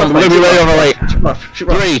choke point. We're gonna be ready on the right.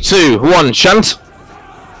 3, 2, 1, shunt.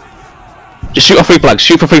 Just shoot off free flags.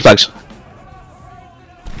 Shoot for free flags.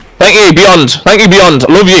 Thank you, Beyond.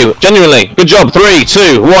 Love you, genuinely. Good job. 3,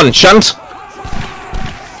 2, 1, shunt.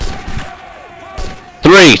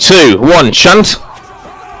 3, 2, 1, shunt.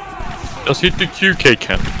 Just hit the QK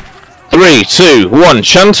can. 3, 2, 1,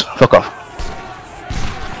 shunt. Fuck off.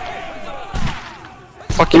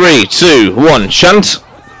 3, 2, 1, shunt.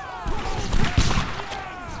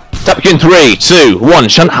 Stop again. 3, 2, 1,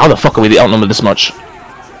 shunt. How the fuck are we outnumbered this much?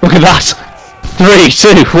 Look at that. 3,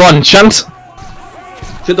 2, 1, shunt.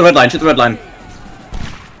 Shoot the red line.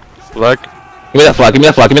 Flag. Give me that flag.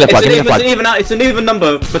 It's an even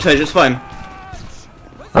number, but it's fine.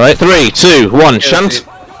 Alright, 3, 2, 1, shunt.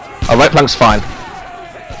 Our right flank's fine.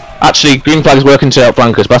 Actually, green flag is working to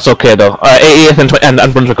outflank us, but that's okay though. 80th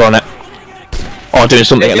and Brunswick on it. Oh, doing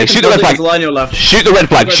something at least. Shoot the red flag. Shoot the red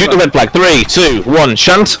flag. Shoot the red flag. 3, 2, 1,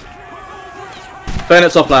 chant.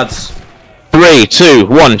 Bayonets off, lads. 3, 2,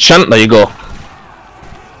 1, chant. There you go.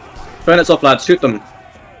 Bayonets off, lads. Shoot them.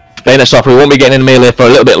 Bayonets off. We won't be getting in melee for a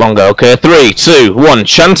little bit longer. Okay. 3, 2, 1,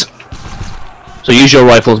 chant. So use your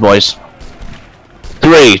rifles, boys.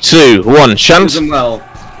 3, 2, 1, chant. Use them well.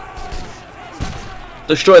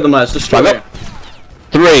 Destroy them, lads. Destroy them.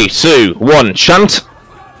 3, 2, 1, chant.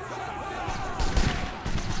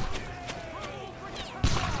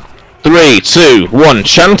 3, 2, 1,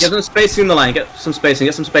 chant. Get some spacing in the line. Get some spacing.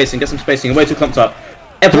 Get some spacing. Get some spacing. Way too clumped up.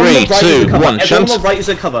 Everyone 3, 2, 1, chant. Everyone on the right use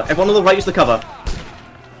the cover. Everyone on the right use the cover.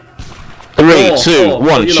 3, 2,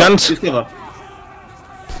 1, chant. Use cover.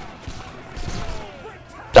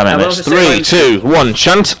 Damn it, miss. 3, 2, 1,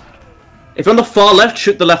 chant. If you're on the far left,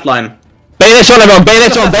 shoot the left line. Bayonets on, everyone!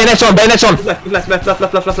 Bayonets on! Bayonets on! Bayonets on!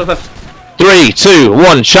 Left. 3, 2,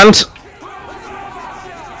 1, chant.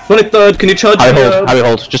 23rd, can you charge? Harry,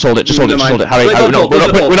 hold. Just hold it. Just hold it. Just hold it. Harry, no,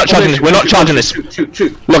 we're not charging this. We're not charging this.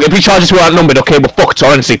 Shoot. Look, if we charge this, we're outnumbered. Okay, we're fucked.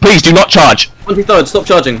 Honestly, please do not charge. 23rd, stop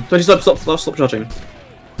charging. 23rd, stop charging.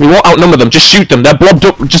 We won't outnumber them. Just shoot them. They're blobbed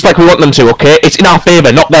up just like we want them to. Okay, it's in our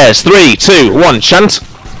favour, not theirs. 3, 2, 1, chant.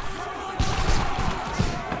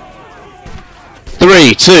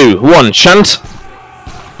 3, 2, 1, chant.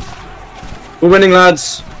 We're winning,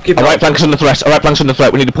 lads. Alright, flanks under threat. Alright, flanks under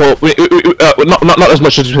threat. We need to pull. Not as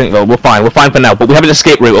much as you think though. We're fine. We're fine for now. But we have an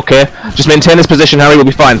escape route. Okay. Just maintain this position, Harry. We'll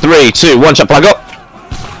be fine. 3, 2, 1. Shot. Flag up.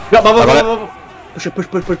 Push.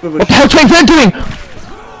 What the hell's 23rd doing?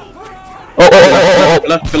 Oh.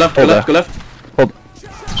 Go left. Hold.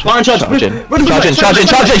 Fine, charge. Charge.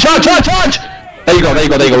 There you go.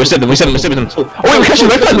 We saved them. Oh wait, we catch the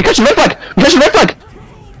red flag.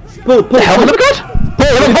 Pull. The hell, my god.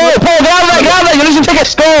 Pull, get out of there, you're losing tickets,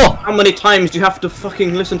 score! How many times do you have to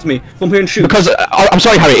fucking listen to me? Come here and shoot. Because, I'm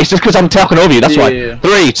sorry Harry, it's just because I'm talking over you, that's why. Yeah.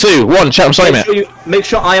 3, 2, 1, chat, I'm sorry mate. Make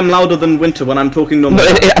sure I am louder than Winter when I'm talking normal.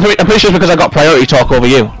 No, I'm pretty sure it's because I got priority talk over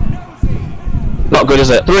you. Not good, is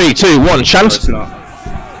it? 3, 2, 1, chant. No, it's not.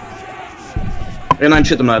 A9,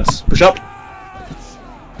 shoot them, lads. Push up.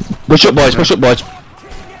 Push up, boys.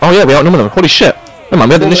 Oh yeah, we outnumber them, holy shit. Come on,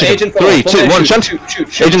 we have the initiative. 3, 2, 1, chant.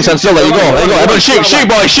 Agent stand still, there you go. Everyone shoot,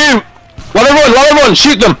 boys, shoot! While they run,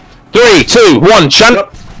 shoot them! 3, 2, 1, chant!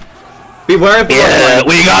 Beware of the yeah,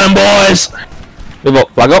 we got him, boys! Move up,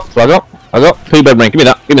 flag up. Free bed ring, give me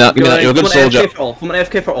that, you're a good soldier. Come on,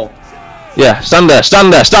 AFK for all. Yeah, stand there,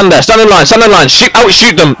 stand in line,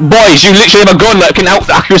 shoot them! Boys, you literally have a gun that can out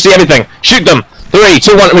accuracy everything. Shoot them! 3,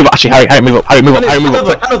 2, 1, move up. Actually, Harry, move up.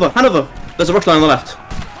 Hand over. There's a rush line on the left.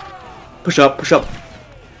 Push up.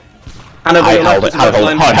 Hand over your left.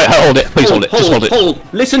 Hold it. Please hold it. Just hold it. Hold.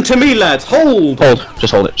 Listen to me, lads. Hold.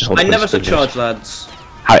 Just hold it. I never said charge, lads.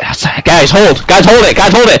 Guys, hold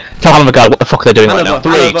it. Tell Hanover guard what the fuck they're doing right now.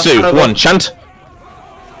 3, 2, 1, chant.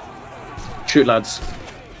 Shoot, lads.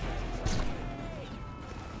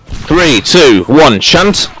 3, 2, 1,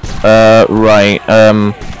 chant. Right.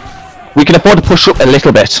 We can afford to push up a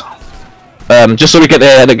little bit. Just so we get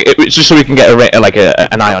an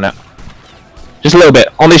eye on it. Just a little bit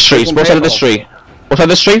on this tree. Both sides of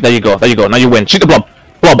this tree. There you go. Now you win. Shoot the blob.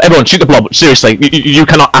 Everyone, shoot the blob. Seriously, you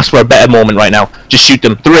cannot ask for a better moment right now. Just shoot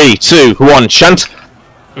them. 3, 2, 1, chant.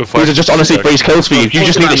 These are just honestly freeze kills for you. You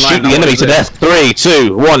just need to shoot the enemy to death. 3,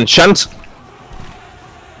 2, 1, chant.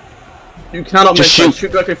 You cannot miss.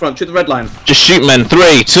 Shoot directly in front. Shoot the red line. Just shoot, men.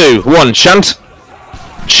 3, 2, 1, chant.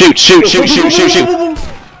 Shoot.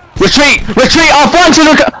 Retreat. Our flanks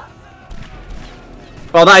are.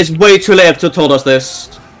 Oh, that is way too late to have told us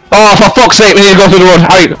this. Oh, for fuck's sake, we need to go through the road.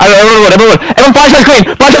 Hurry, everyone. Everyone, bicycle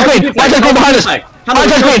green behind us.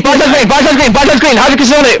 Bicycle green. How do you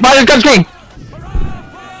conceal it? Bicycle green.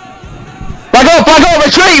 Back up,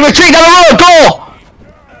 retreat down the road, go!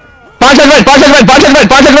 Bicycle red,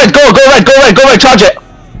 go red, charge it.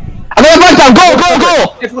 And then flank down,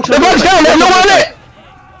 go! The flank's down, there's no one in it!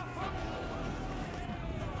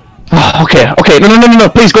 Okay, no,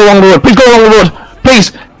 please go along the road,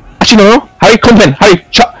 please! Actually, no, Harry, come in,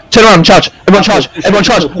 turn around, charge, everyone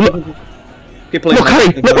charge! Look,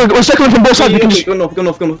 Harry, we're circling from both sides, we can just... Go north.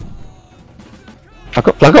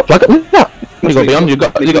 Flag up, yeah! You got beyond, you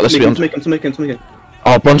got this beyond. To make it.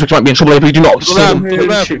 Oh, Brunswick might be in trouble if we do not...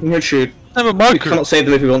 Shoot. I have a marker. You cannot save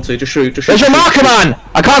them if you want to, just shoot. There's your marker, man!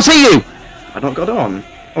 I can't see you! I don't got it on.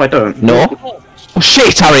 Oh, I don't. No? Oh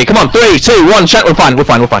shit, Harry, come on, 3, 2, 1, check, we're fine.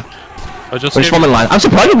 I just We're swarming line. I'm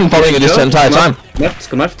surprised we've been following it this entire time. Left,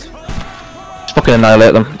 come left. Just fucking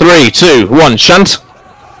annihilate them. 3, 2, 1, shunt.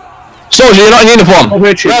 Soldier, you're not in uniform! Oh,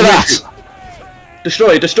 we're shoot, Wear we're that! shoot.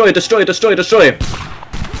 Destroy, destroy, destroy, destroy, destroy!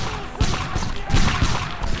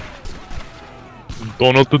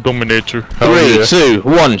 Donald the Dominator. 3, 2,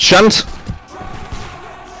 1, shunt!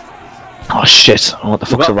 Oh shit, what the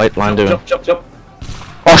fuck's the right line doing? Jump.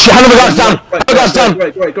 Oh shit, hand of the guards down! Hand of the guards down!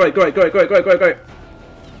 Great.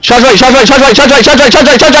 Charge right! Fire!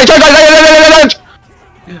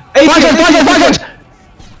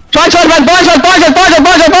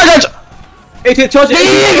 Petite, charge it! Go!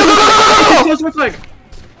 Charge my flag!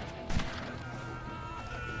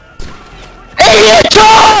 Idiot,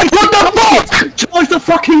 charge! What the fuck? Charge the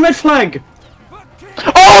fucking red flag!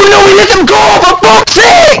 Oh no, we let them go, for fuck's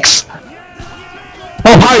sakes!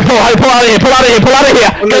 Oh, Harry, pull out of here, pull out of here!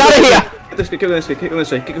 Get out of here!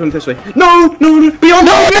 Kick him this way. No, beyond!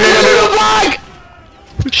 No, flag!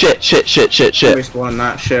 Shit. Respawn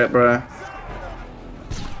that shit, bro.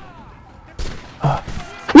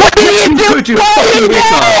 What are you doing? fucking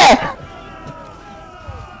retard?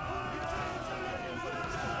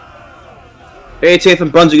 80th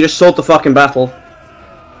and Brunswick, you just sold the fucking battle.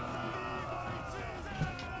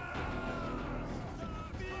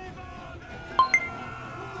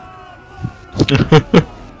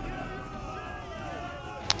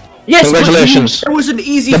 Yes, congratulations. It was an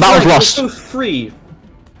easy The battle's fight. lost. It was so free.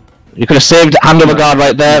 You could have saved hand of a guard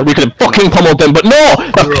right there. We could have fucking pummeled them, but no!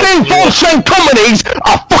 The fucking full-strength companies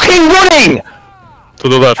are fucking running! To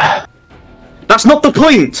the left. That's not the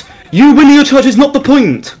point. You winning your charge is not the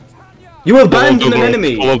point. You abandon an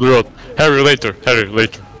enemy. Follow the road. Harry, later.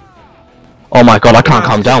 Oh my god, I can't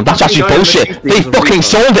calm down. That's actually bullshit. They fucking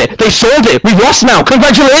sold it. They sold it. We've lost now.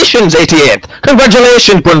 Congratulations, 88th.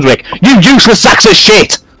 Congratulations, Brunswick. You useless sacks of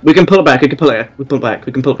shit. We can pull it back. We can pull it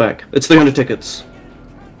back. It's 300 tickets.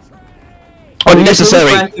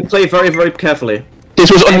 Unnecessary. Play very, very carefully.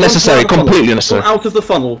 This was unnecessary. Completely unnecessary. Pull out of the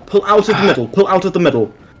funnel. Pull out of the middle. Pull out of the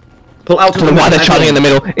middle. Pull out of the middle. Why they're charging in the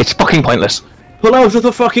middle? It's fucking pointless. Pull out of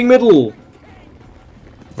the fucking middle.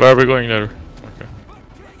 Where are we going there? Okay.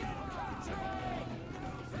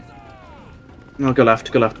 No, go left.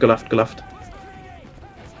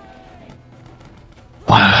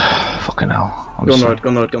 Fucking hell. Go on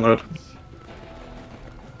the road.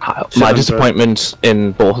 My disappointment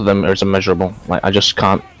in both of them is immeasurable. Like, I just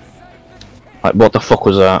can't. Like, what the fuck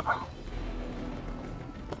was that?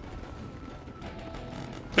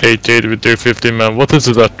 88 with their 15 man. What is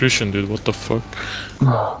the attrition, dude? What the fuck?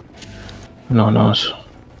 No knows.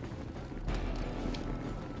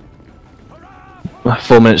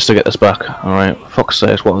 4 minutes to get this back. Alright, fuck's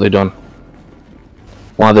sake, what have they done?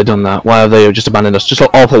 Why have they done that? Why have they just abandoned us? Just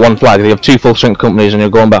all for one flag. They have 2 full-strength companies and you're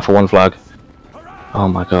going back for 1 flag. Oh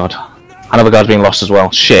my god. Another guard's being lost as well.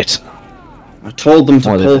 Shit. I told them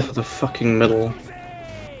to pull for the fucking middle.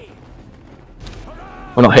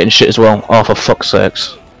 We're not hitting shit as well. Oh, for fuck's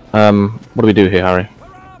sakes. What do we do here, Harry?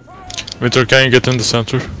 Winter, can you get in the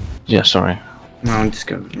center? Yeah, sorry. No, I'm just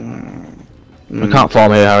going. We can't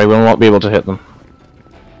form here, Harry. We will not be able to hit them.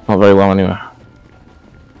 Not very well, anyway.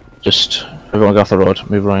 Just everyone go off the road.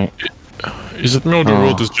 Move right. Is it me or the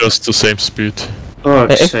road is just the same speed? Oh,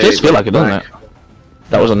 it does feel like it, doesn't it?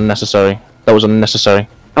 That was unnecessary.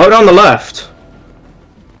 Out on the left.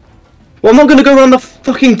 Well, I'm not gonna go around the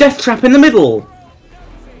fucking death trap in the middle.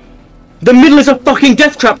 The middle is a fucking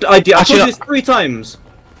death trap idea. I told you this 3 times.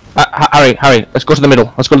 Harry, let's go to the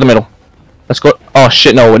middle. Let's go. Oh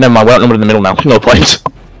shit, no, never mind. We're outnumbered in the middle now. No point.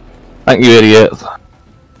 Thank you, idiot.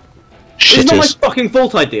 It's not my fucking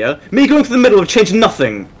fault idea. Me going to the middle would change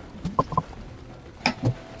nothing.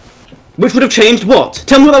 Which would have changed what?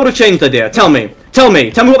 Tell me what that would have changed, idea. Tell me what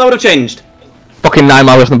that would have changed. Fucking 9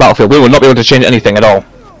 miles from the battlefield. We will not be able to change anything at all.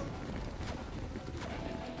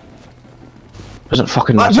 Doesn't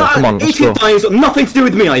fucking matter. Come on, let's go. 88th got nothing to do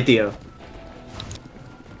with me, idea.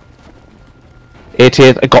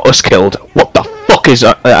 88th got us killed. What the fuck is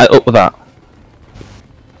up with that?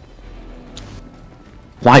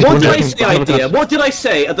 Why what did I say, idea? What did I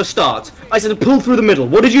say at the start? I said pull through the middle.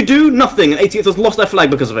 What did you do? Nothing. And 88th has lost their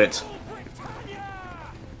flag because of it.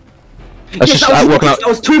 Yes, that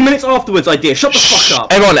was 2 minutes afterwards, idea. Shut the fuck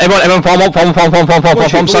up. Everyone, form up,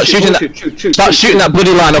 form. Start shooting that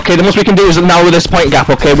bloody line, okay? The most we can do is narrow this point gap,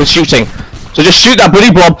 okay, with shooting. So just shoot that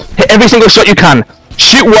bloody blob, hit every single shot you can.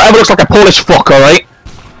 Shoot whatever looks like a Polish fuck, alright?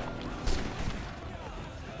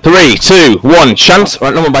 3, 2, 1, chance.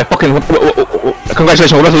 Right, no, by fucking...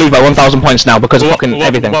 Congratulations, we're about to lose by 1,000 points now because of fucking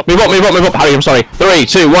everything. Move up, Harry, I'm sorry. 3,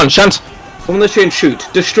 2, 1, chance. On the chain, shoot,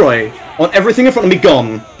 destroy. On everything in front of me,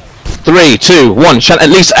 gone. 3, 2, 1, at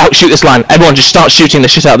least outshoot this line. Everyone just start shooting the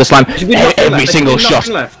shit out of this line. Every single shot.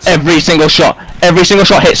 Every single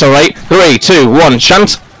shot hits, alright? 3, 2, 1,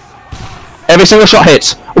 chant. Every single shot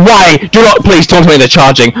hits. Why? Do not please tell me they're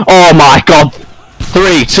charging. Oh my god.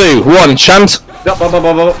 3, 2, 1, chant.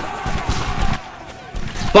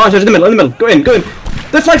 Flash in the middle. Go in.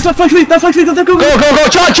 That flags me. Go,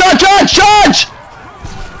 charge!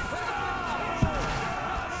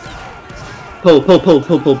 Pull.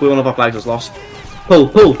 One of our flags is lost. Pull.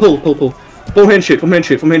 From here and shoot.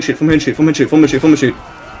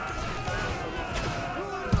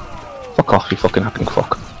 Fuck off, you fucking hacking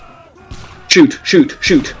fuck. Shoot. Shoot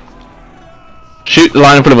the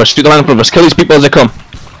line in front of us, kill these people as they come.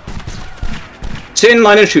 Sit in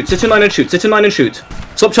line and shoot.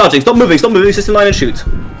 Stop charging, stop moving, sit in line and shoot.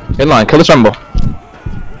 In line, kill this Rambo.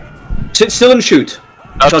 Sit still and shoot.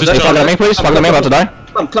 Flag on me, please, flag on me, I'm about to die.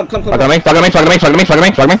 Clump. Flag on me. Flag on me.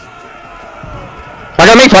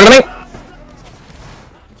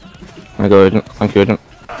 There you go, Agent. Thank you, Agent.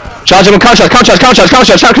 Charge him and counter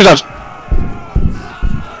charge.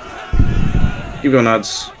 Keep going,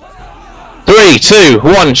 lads. 3, 2,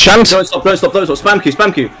 1, chant. Don't stop.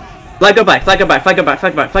 Spam Q. Flag go back. Run.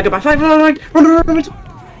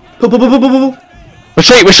 Pull.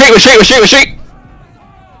 Retreat.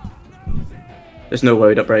 There's no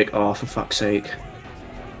way to break. Oh, for fuck's sake.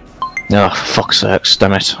 Oh, for fuck's sakes,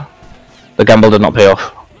 damn it. The gamble did not pay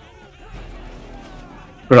off.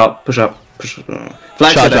 Push up.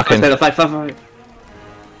 Flag jacking. Flag.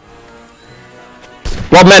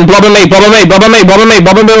 Blob me,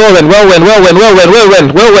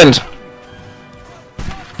 whirlwind.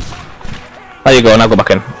 There you go, now go back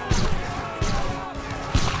in.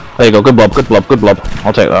 There you go, good blob.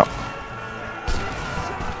 I'll take that.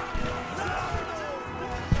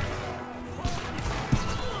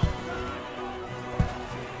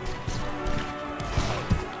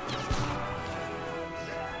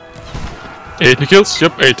 $80 kills?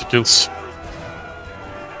 Yep, 80 kills.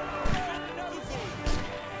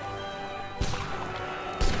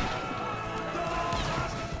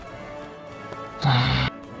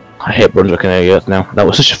 I hate Brunswick and Earth now. That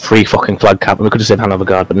was such a free fucking flag cap, and we could have said Hanover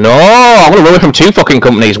Guard, but no! I want to run away from 2 fucking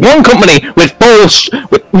companies. 1 company with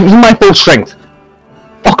my full strength.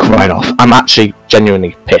 Fuck right off. I'm actually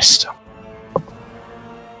genuinely pissed.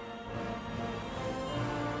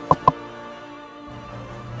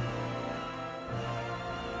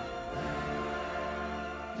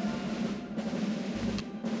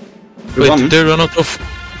 Wait, did they run out of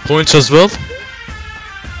points as well?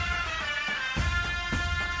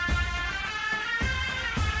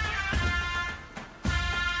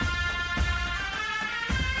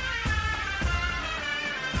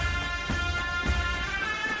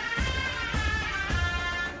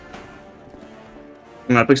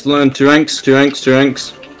 Alright, picks the line, 2 ranks.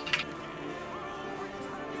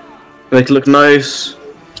 Make it look nice.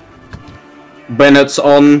 Bennett's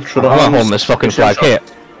on. I'm gonna hold this fucking flag here.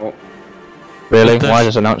 Really? Why is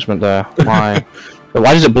this announcement there? Why?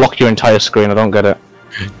 Why does it block your entire screen? I don't get it.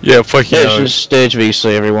 Yeah, fuck you. Nation stage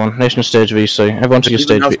VC, everyone. Nation stage VC. Everyone to your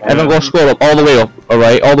stage VC. Everyone go scroll up all the way up.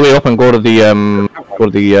 Alright, all the way up and go to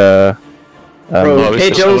the Bro,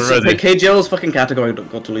 KJL's fucking category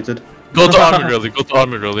got deleted. Go to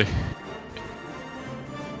army rally.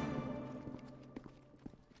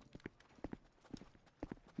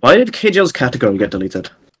 Why did KJL's category get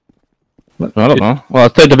deleted? I don't know. Well,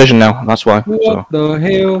 3rd division now, that's why. What the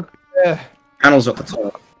hell? Yeah. Channels at the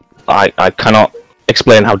top. I cannot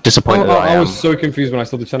explain how disappointed I am. I was so confused when I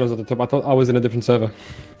saw the channels at the top. I thought I was in a different server.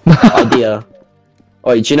 Idea.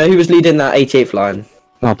 Wait, do you know who was leading that 88th line?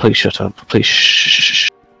 Oh, please shut up. Please shh.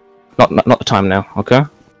 Not the time now, okay?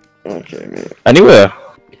 Okay, mate. Anyway,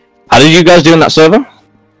 how did you guys do in that server?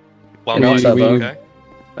 Okay.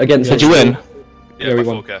 Against Did you win? Yeah, we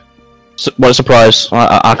won. Okay. What a surprise.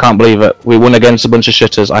 I can't believe it. We won against a bunch of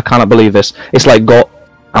shitters. I cannot believe this. It's like,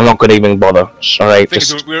 I'm not gonna even bother. Alright,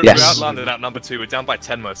 just... We're outlanded at number 2. We're down by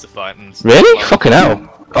 10 most of the fight. And really? Fucking hell.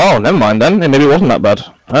 Oh, never mind then. Maybe it wasn't that bad.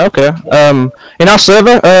 Okay. In our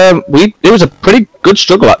server, it was a pretty good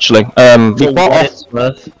struggle actually. We fought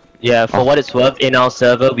off... Yeah, for what it's worth, in our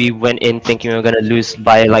server, we went in thinking we were gonna lose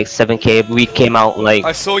by like 7k. We came out like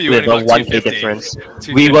I saw you with a like 1k difference.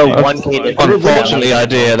 We were 1k difference. Unfortunately,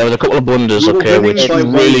 there was a couple of blunders, okay, which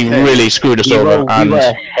really screwed us over. We were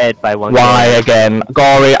ahead by 1k. Why again?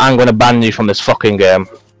 Gory, I'm gonna ban you from this fucking game.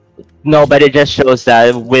 No, but it just shows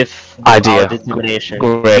that with our Idea. determination.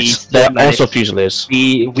 Great. They're also Fusiliers.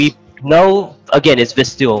 We no, again, it's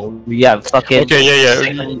Vistule. Yeah, fucking. Okay, yeah.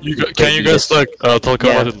 Can you guys like talk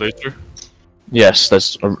about it later? Yes,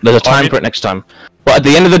 there's a time for it next time. But at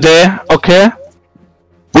the end of the day, okay,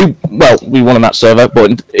 we won on that server,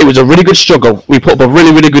 but it was a really good struggle. We put up a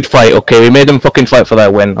really good fight. Okay, we made them fucking fight for their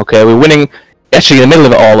win. Okay, we're winning actually in the middle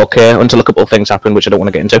of it all, okay, until a couple of things happened, which I don't want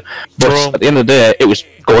to get into. But at the end of the day, it was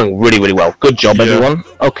going really, really well. Good job, everyone.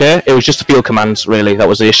 Okay, it was just the field commands, really, that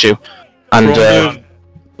was the issue. And,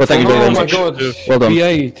 well, thank you very much. Oh my god. Well done.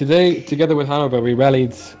 BA, today, together with Hanover, we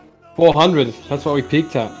rallied 400. That's what we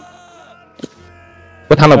peaked at.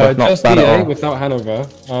 With Hanover, not just bad BA, at all. without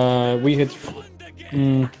Hanover, we hit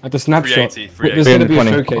at the snapshot. 380, There's going to be a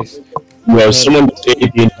 320. showcase. Well, someone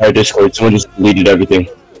deleted the entire Discord. Someone just deleted everything.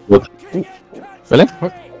 Look, Really?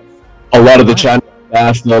 a lot of the channels,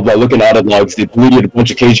 national, but looking at it logs, they deleted a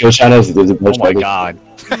bunch of KGO channels. There's a bunch Oh my god.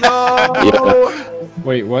 Yeah,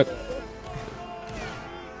 Wait, what?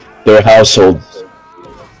 their household.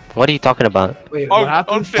 What are you talking about? Wait, Oh, what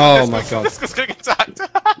happened? Oh my god. This guy's getting attacked.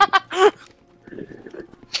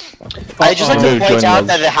 I'd just like Oh, to point join out logs.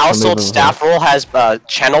 that the household Unbelievable. staff role has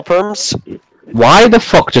channel perms. Why the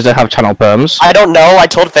fuck does it have channel perms? I don't know. I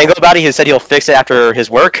told Fango about it. He said he'll fix it after his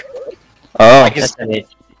work. Oh. He's-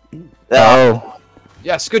 Oh.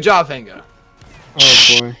 Yes, good job, Fango.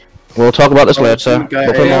 Oh boy. We'll talk about this later. okay.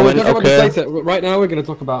 But for a Yeah, we'll moment, talk about this okay. later. Right now, we're going to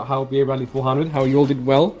talk about how BA rallied 400, how you all did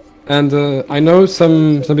well. And I know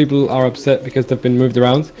some people are upset because they've been moved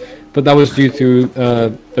around, but that was due to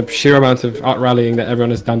the sheer amount of out rallying that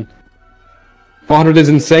everyone has done. 400 is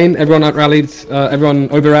insane. Everyone out rallied, everyone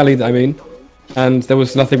over rallied, I mean, and there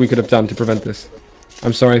was nothing we could have done to prevent this.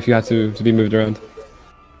 I'm sorry if you had to be moved around.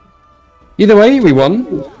 Either way, we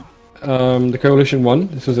won. The coalition won.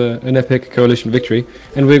 This was an epic coalition victory,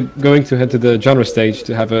 and we're going to head to the genre stage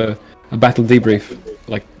to have a battle debrief,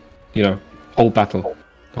 like, you know, whole battle,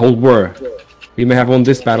 the whole war. We may have won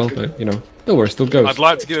this battle, but you know, the war still goes. I'd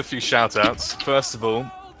like to give a few shout-outs. First of all,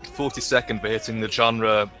 42nd for hitting the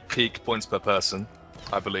genre peak points per person,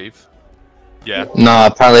 I believe. Yeah. No,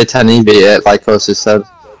 apparently 10E beat it, like Osu said.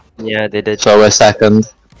 Yeah, they did. So we're second.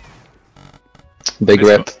 Big This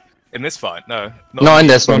rip. In this fight, no. No, in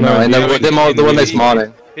this one, no. In the one this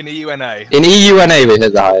morning. In the UNA. In EUNA we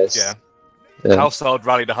hit the highest. Yeah. Yeah. Household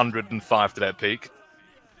rallied 105 to their peak.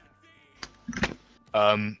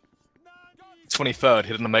 23rd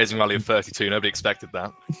hit an amazing rally of 32. Nobody expected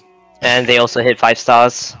that. And they also hit 5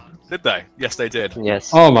 stars. Did they? Yes, they did.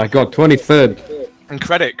 Yes. Oh my god, 23rd. And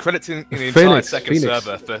credit to the entire Phoenix, second Phoenix.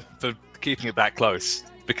 server for keeping it that close.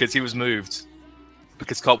 Because he was moved.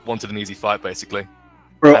 Because Cop wanted an easy fight, basically.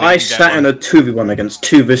 Bro, And he I didn't get sat in one. a 2v1 against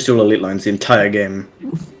 2 Visual Elite lines the entire game.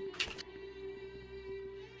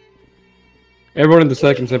 Everyone in the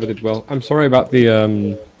second server did well. I'm sorry about the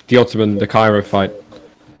Ottoman, the Cairo fight.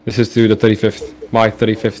 This is to the 35th, my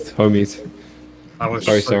 35th homies. I was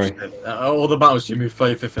Sorry, so sorry. shit. All the battles you moved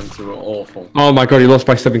 35th into were awful. Oh my god, you lost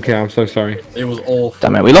by 7k, I'm so sorry. It was awful.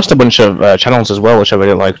 Damn it, we lost a bunch of channels as well, which I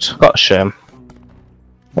really liked. What a shame.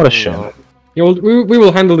 What a shame. Yeah, we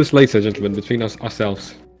will handle this later, gentlemen, between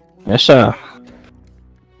ourselves. Yes, sir.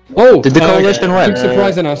 Oh! Did the coalition win? Quick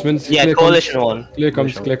surprise announcements. Yeah, Clear coalition comms. won. Clear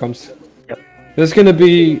comms, clear comms. Yep. There's gonna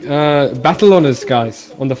be battle honors,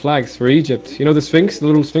 guys, on the flags for Egypt. You know the Sphinx, the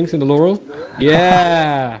little Sphinx in the laurel?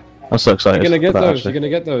 Yeah! I'm so excited. You're gonna get for that, those, actually. you're gonna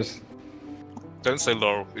get those. Don't say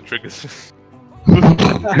Laurel, it triggers.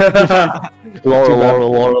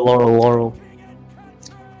 Laurel.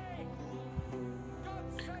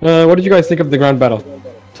 What did you guys think of the ground battle?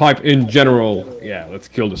 Type in general. Yeah, let's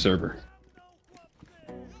kill the server.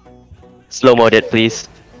 Slow mode it, please.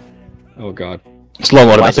 Oh god. Slow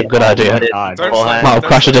mode, that's a good idea. Don't Wow,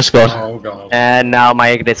 crash the Discord. Oh god. And now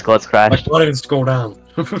my Discord's I crashed. can't even scroll down.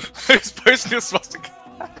 Who's posting a swastika?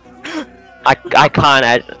 I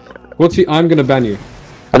can't. Gucci, I'm gonna ban you.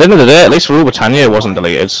 At the end of the day, at least Rule Britannia wasn't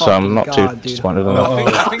deleted, so I'm not too God, dude. disappointed in I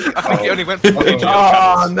that. think he only went for page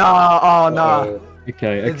Oh no! Oh no!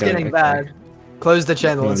 Okay, okay. It's getting okay. bad. Close the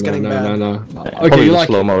channel. No, It's no, getting no, bad. no. Probably Okay, you just like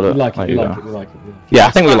slow it. mode You it. like it. There You you like go. it. You like it. Yeah,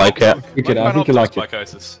 I think we like it. Okay, I think you like it.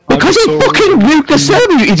 Psychosis. Because he fucking nuked the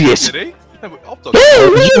server, you idiot! Did he? No, but Opdog.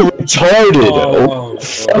 You retarded!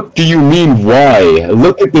 Oh, What do you mean, why?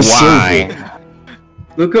 Look at the Why? server.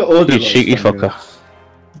 Look at all You cheeky fucker.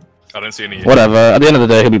 I don't see any. Whatever, at the end of the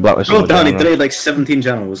day, he'll be blacklisted. Scroll down, he anyway. delayed like 17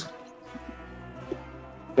 channels.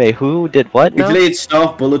 Wait, who did what He now? delayed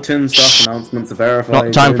staff bulletins, staff announcements, verify.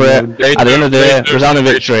 Not time for it. At the end of the day, resounding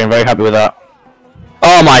victory, I'm very happy with that.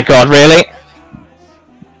 Oh my god, really?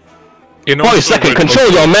 Boy, second, control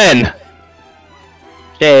your men!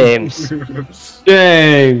 James.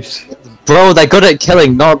 James! Bro, they're good at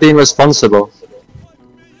killing, not being responsible.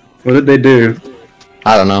 What did they do?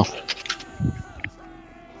 I don't know.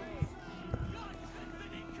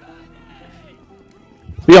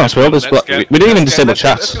 To be honest, we didn't even disable Let's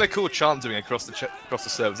chats. get a cool chant doing across the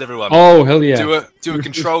servers. Everyone. Oh, hell yeah. Do a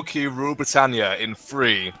control Q, Rule Britannia in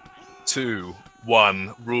 3, 2,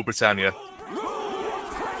 1. Rule Britannia.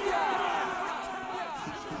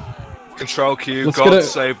 Control Q, Let's God get a-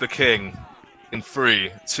 save the king. In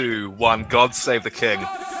 3, 2, 1, God save the king.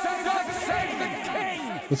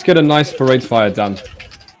 Let's get a nice parade fire done.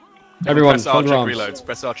 Everyone, Press shoulder archic arms. reloads.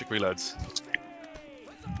 Press archic reloads.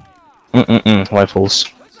 Rifles.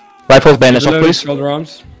 Rifles, bayonets off, Reload, please. shoulder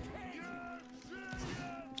arms.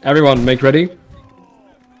 Everyone, make ready.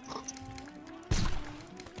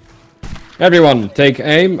 Everyone, take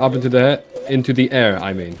aim up into the air.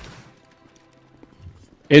 I mean.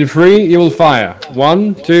 In 3, you will fire.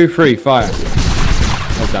 1, 2, 3, fire.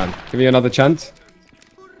 Well done. Give me another chance.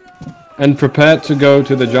 And prepare to go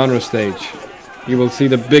to the genre stage. You will see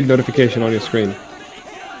the big notification on your screen.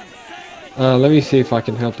 Let me see if I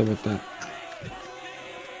can help them with that.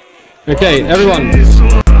 Okay, everyone,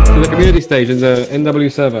 to the community stage in the NW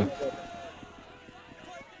server.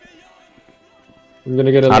 I'm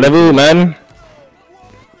gonna get a... Rendezvous, man.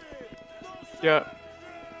 Yeah.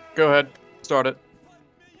 Go ahead. Start it.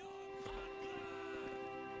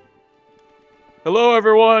 Hello,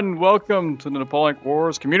 everyone. Welcome to the Napoleonic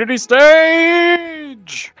Wars community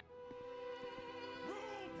stage.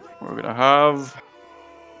 We're gonna have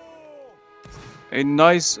a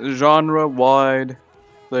nice genre-wide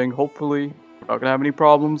thing. Hopefully, we're not gonna have any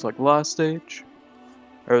problems like last stage.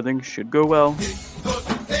 Everything should go well.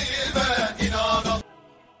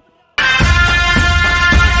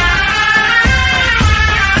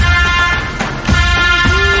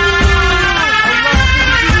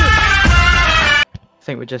 I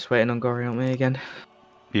think we're just waiting on Gory, aren't we, again?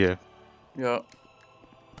 Yeah. Yeah.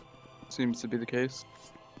 Seems to be the case.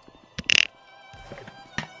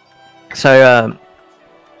 So,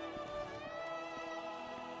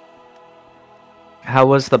 how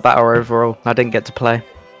was the battle overall? I didn't get to play.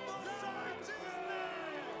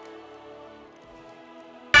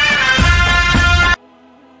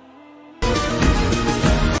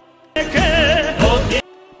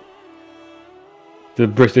 The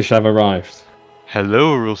British have arrived.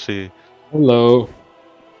 Hello, Russi. Hello.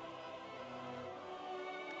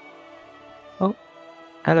 Oh,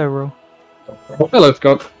 hello, Rule. Hello,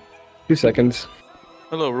 Scott. 2 seconds.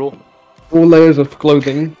 Hello, Rule. 4 layers of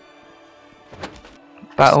clothing.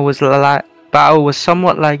 Battle was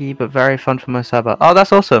somewhat laggy, but very fun for my server. Oh,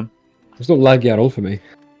 that's awesome. It's not laggy at all for me.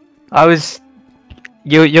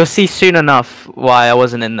 You'll see soon enough why I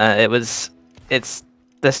wasn't in there. It's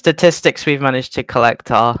the statistics we've managed to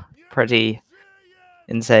collect are pretty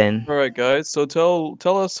insane. All right, guys. So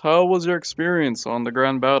tell us, how was your experience on the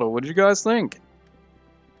grand battle? What did you guys think?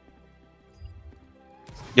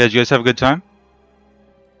 Yeah, did you guys have a good time?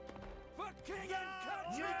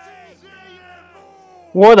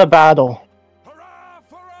 What a battle!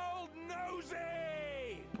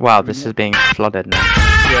 Wow, this is being flooded now.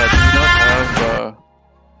 Yeah, do you not have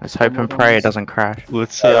Let's hope and pray it doesn't crash.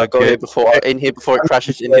 Let's go here before it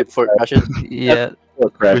crashes. In here before it crashes. Yeah.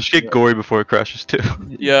 We should get gory before it crashes too.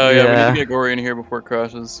 Yeah, we need to get Gory in here before it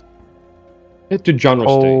crashes. Get to genre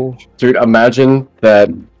stage. Dude, imagine that.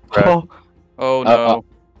 Oh no.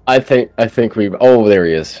 I think we. Oh, there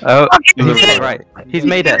he is. Oh, he's made it, right. He's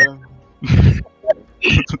made it.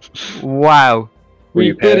 Wow. Were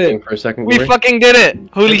you panicking for a second? We fucking did it!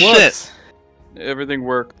 Holy shit! Everything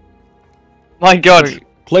worked. My god.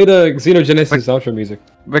 Play the Xenogenesis outro music.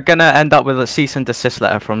 We're gonna end up with a cease and desist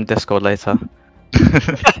letter from Discord later.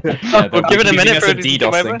 We'll give it a minute for it to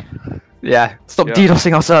come over. Yeah, stop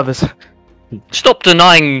DDoSing our servers. Stop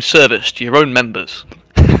denying service to your own members.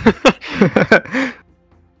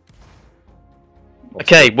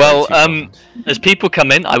 Okay, well, as people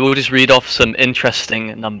come in, I will just read off some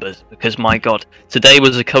interesting numbers, because my god, today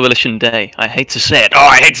was a coalition day. I hate to say it. Oh,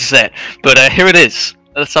 I hate to say it. But here it is.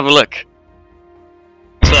 Let's have a look.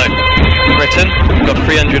 So, Britain, we've got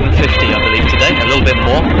 350, I believe, today. A little bit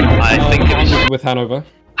more. I think it was... With Hanover.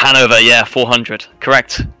 Hanover, yeah, 400.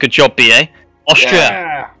 Correct. Good job, BA.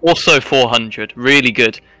 Austria, also 400. Really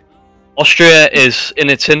good. Austria is in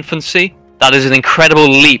its infancy. That is an incredible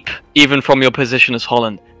leap, even from your position as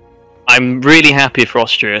Holland. I'm really happy for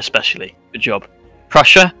Austria, especially. Good job.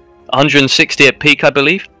 Prussia, 160 at peak, I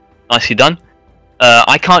believe. Nicely done.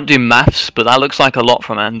 I can't do maths, but that looks like a lot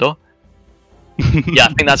from Andor. Yeah,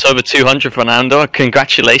 I think that's over 200 from Andor.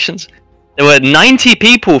 Congratulations. There were 90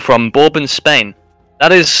 people from Bourbon, Spain.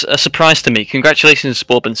 That is a surprise to me. Congratulations,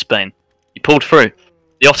 Bourbon, Spain. You pulled through.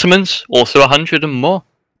 The Ottomans, also 100 and more.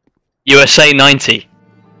 USA, 90.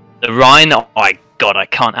 The Rhine, oh my god, I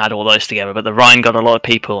can't add all those together, but the Rhine got a lot of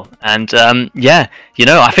people. And, yeah, you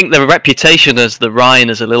know, I think the reputation as the Rhine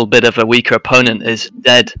as a little bit of a weaker opponent is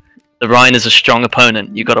dead. The Rhine is a strong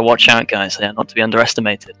opponent. You got to watch out, guys. They are not to be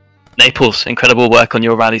underestimated. Naples, incredible work on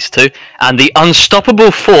your rallies too. And the unstoppable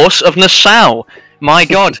force of Nassau. My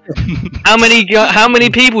God, how many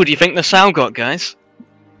people do you think the Nassau got, guys?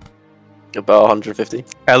 About 150.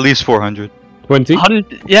 At least 400. 20?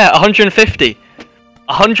 Yeah, 150.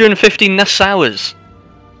 150 Nassauers.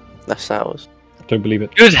 Nassauers. Don't believe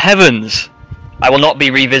it. Good heavens. I will not be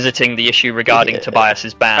revisiting the issue regarding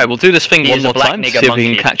Tobias's ban. Alright, we'll do this thing He one is a more black time, nigger see if we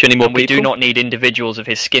monkey, can catch any more and we people. do not need individuals of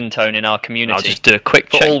his skin tone in our community. I'll just do a quick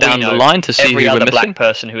For check all we down the know, line to see who every we're other missing. black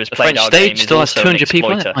person who has The played French our stage game is still has also an 200 people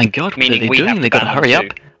in it. exploiter, My God, what are meaning they we doing? have to They got to ban hurry them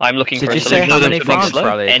up. too. I'm looking Did for a you say solution how to many the France problem.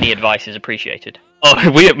 rallied? Any advice is appreciated. Oh,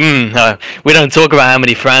 we don't talk about how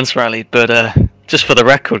many France rallied, but just for the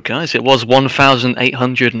record, guys, it was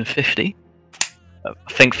 1,850. I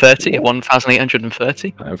think 30,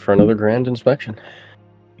 1,830. Time for another grand inspection.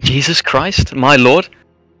 Jesus Christ, my lord.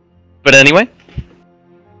 But anyway.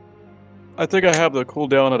 I think I have the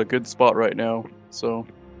cooldown at a good spot right now, so...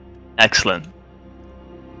 Excellent.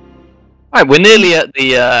 Alright, we're nearly at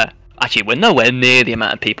the, actually, we're nowhere near the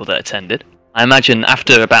amount of people that attended. I imagine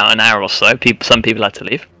after about an hour or so, some people had to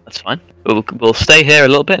leave. That's fine. We'll stay here a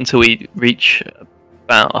little bit until we reach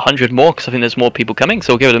about 100 more, because I think there's more people coming,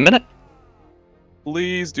 so we'll give it a minute.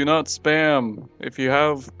 Please do not spam. If you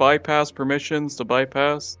have bypass permissions to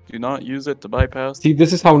bypass, do not use it to bypass. See,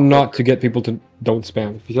 this is how not to get people to don't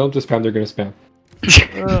spam. If you tell them to spam, they're gonna spam.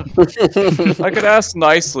 I could ask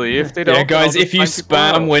nicely. If they don't, Yeah, guys, then I'll if you just find people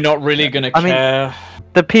spam, out. we're not really gonna care.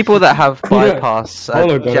 The people that have bypass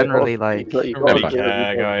Follow, are guys. generally like...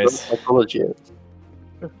 Yeah, guys.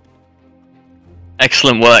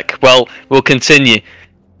 Excellent work. Well, we'll continue.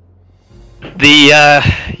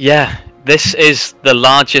 Yeah, this is the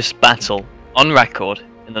largest battle on record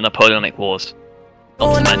in the Napoleonic Wars.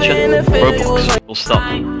 Not to mention, Roblox. We'll stop.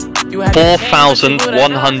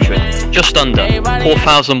 4,100, just under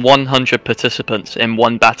 4,100 participants in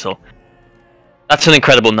one battle. That's an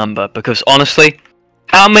incredible number, because honestly,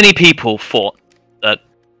 how many people thought that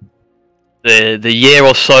the year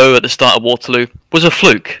or so at the start of Waterloo was a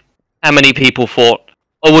fluke? How many people thought,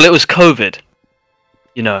 oh well, it was COVID,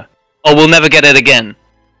 you know, oh we'll never get it again,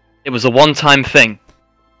 it was a one-time thing?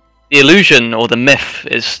 The illusion or the myth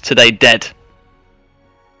is today dead.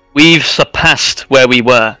 We've surpassed where we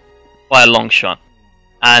were by a long shot,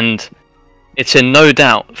 and it's in no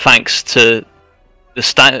doubt thanks to the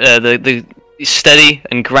steady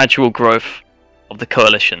and gradual growth of the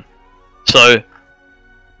coalition. So,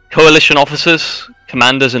 coalition officers,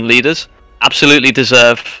 commanders and leaders absolutely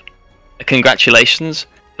deserve congratulations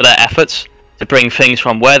for their efforts to bring things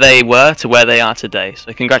from where they were to where they are today.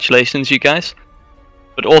 So congratulations, you guys.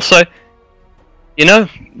 But also, you know,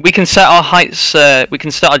 we can set our heights, we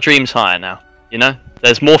can set our dreams higher now. You know,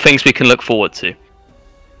 there's more things we can look forward to.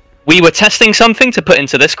 We were testing something to put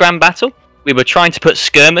into this grand battle. We were trying to put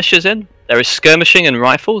skirmishers in. There is skirmishing and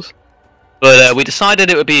rifles. But we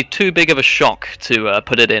decided it would be too big of a shock to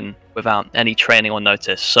put it in without any training or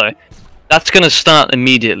notice. So that's going to start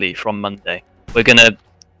immediately from Monday. We're going to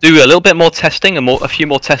do a little bit more testing, a few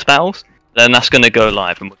more test battles. Then that's going to go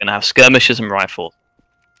live, and we're going to have skirmishers and rifles.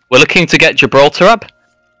 We're looking to get Gibraltar up,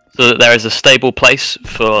 so that there is a stable place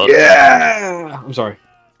for I'm sorry,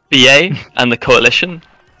 BA and the coalition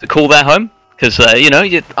to call their home. Because you know,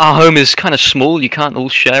 our home is kind of small. You can't all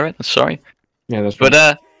share it. I'm sorry. Yeah, that's right.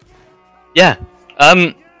 But yeah.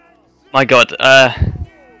 My God,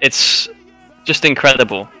 it's just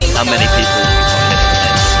incredible how many people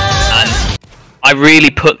participated, and I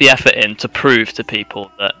really put the effort in to prove to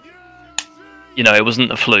people that, you know, it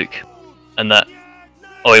wasn't a fluke, and that,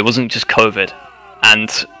 oh, it wasn't just COVID,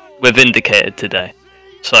 and we're vindicated today.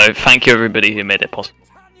 So thank you everybody who made it possible.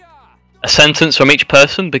 A sentence from each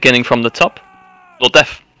person, beginning from the top. Lord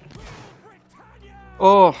Def.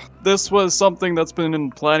 Oh, this was something that's been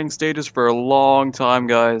in planning stages for a long time,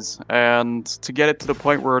 guys. And to get it to the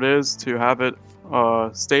point where it is, to have it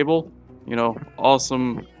stable, you know,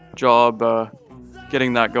 awesome job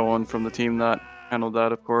getting that going from the team that handled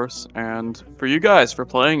that, of course. And for you guys for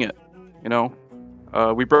playing it, you know,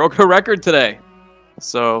 we broke a record today.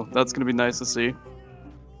 So that's going to be nice to see.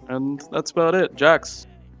 And that's about it. Jax.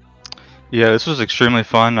 Yeah, this was extremely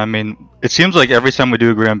fun. I mean, it seems like every time we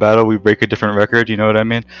do a grand battle, we break a different record, you know what I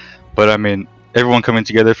mean? But I mean, everyone coming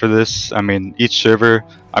together for this, I mean, each server,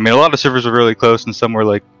 I mean, a lot of servers were really close and some were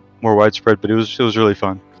like more widespread, but it was really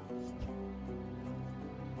fun.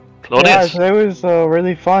 Claudius. Yeah, it was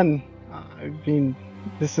really fun. I mean,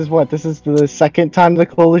 this is the second time the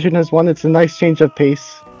coalition has won. It's a nice change of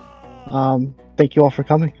pace. Thank you all for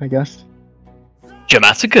coming, I guess.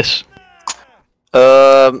 Dramaticus.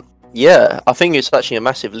 Yeah, I think it's actually a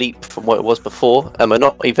massive leap from what it was before, and we're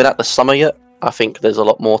not even at the summer yet. I think there's a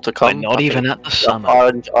lot more to come. We're not even at the summer. I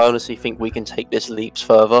honestly think we can take this leaps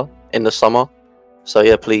further in the summer. So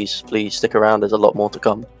yeah, please stick around. There's a lot more to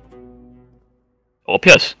come.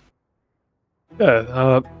 Obvious.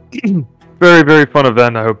 Yeah, very, very fun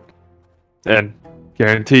event, I hope. And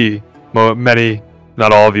guarantee many,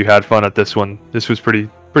 not all of you had fun at this one. This was pretty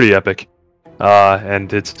epic.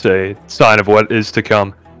 And it's a sign of what is to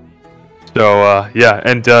come. So, yeah,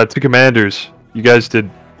 and to Commanders, you guys did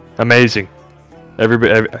amazing.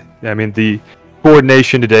 Everybody, I mean, the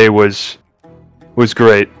coordination today was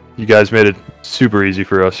great. You guys made it super easy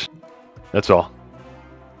for us. That's all.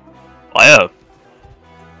 Wow.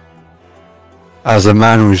 As a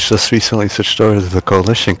man who's just recently switched over to the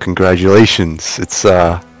coalition, congratulations.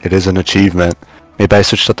 It is an achievement. Maybe I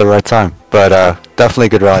switched at the right time, but definitely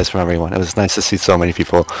good rallies from everyone. It was nice to see so many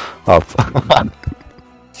people up.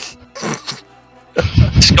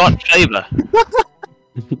 Scott Faber.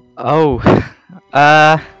 Oh,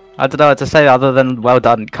 I don't know what to say other than well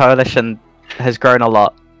done. Coalition has grown a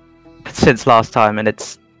lot since last time, and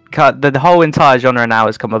the whole entire genre now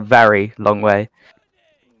has come a very long way.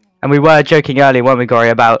 And we were joking earlier, weren't we, Gory,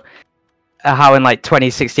 about how in like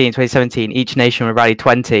 2016, 2017, each nation would rally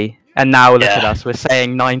 20, and now look at us, we're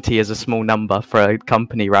saying 90 is a small number for a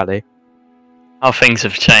company rally. How things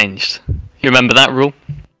have changed. You remember that rule?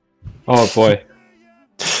 Oh boy.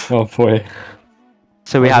 Oh boy.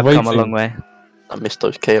 So we have come a long way. I missed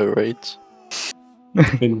those KO raids.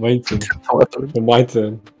 Been waiting for my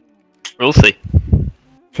turn. We'll see.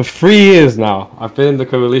 For 3 years now, I've been in the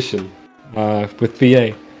coalition with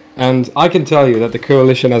BA, and I can tell you that the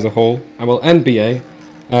coalition as a whole, and BA,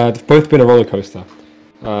 have both been a roller coaster.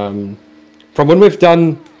 From when we've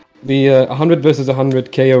done the 100 versus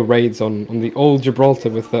 100 KO raids on the old Gibraltar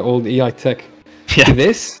with the old EI tech, to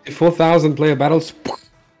this, 4,000 player battles,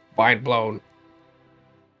 mind blown.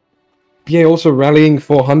 BA also rallying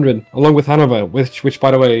 400 along with Hanover, which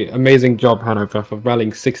by the way, amazing job Hanover for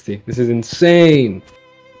rallying 60. This is insane.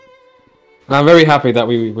 And I'm very happy that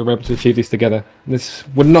we were able to achieve this together. This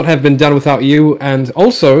would not have been done without you, and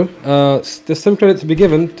also there's some credit to be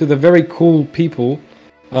given to the very cool people,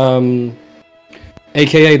 aka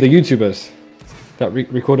the YouTubers that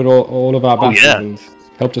recorded all of our battles and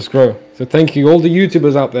helped us grow. So thank you all the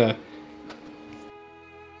YouTubers out there.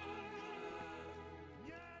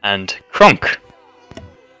 And Kronk.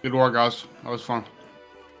 Good work, guys. That was fun.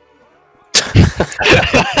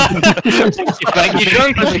 Thank you,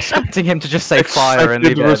 Kronk. I was expecting him to just say fire and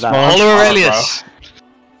leave it at that. Oliver Aurelius.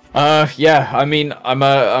 Yeah, I mean, I'm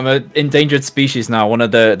a endangered species now. One of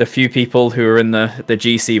the few people who were in the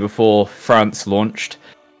GC before France launched.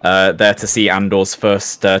 There to see Andor's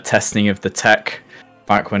first testing of the tech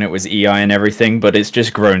back when it was EI and everything, but it's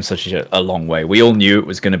just grown such a long way. We all knew it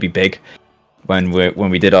was going to be big when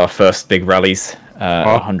we did our first big rallies,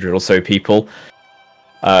 100 or so people.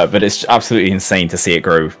 But it's absolutely insane to see it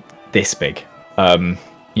grow this big.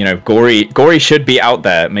 You know, Gory should be out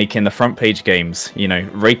there making the front page games, you know,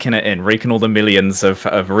 raking all the millions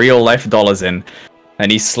of real life dollars in.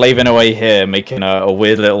 And he's slaving away here, making a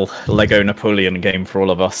weird little Lego Napoleon game for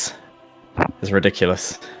all of us. It's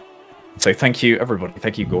ridiculous. So thank you, everybody.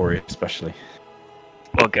 Thank you, Gory, especially.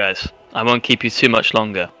 Well, guys, I won't keep you too much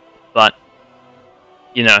longer, but,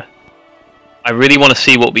 you know, I really want to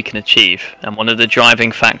see what we can achieve, and one of the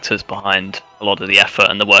driving factors behind a lot of the effort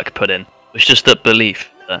and the work put in was just that belief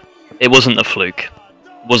that it wasn't a fluke.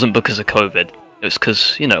 It wasn't because of COVID. It was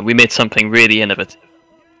because, you know, we made something really innovative.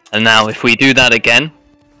 And now, if we do that again,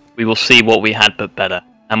 we will see what we had but better.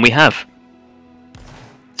 And we have.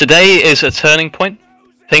 Today is a turning point.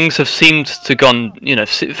 Things have seemed to gone, you know,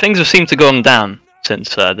 things have seemed to gone down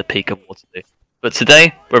since the peak of Waterloo. But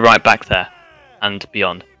today, we're right back there, and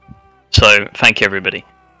beyond. So, thank you, everybody.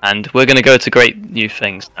 And we're going to go to great new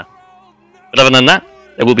things now. But other than that,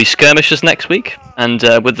 there will be skirmishes next week, and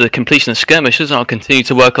with the completion of skirmishes, I'll continue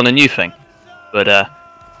to work on a new thing. But,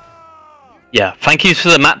 yeah, thank you to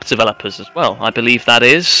the map developers as well. I believe that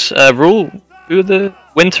is Rule, who are the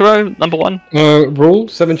Wintero, number one? Rule,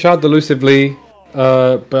 7Chad, Delusively,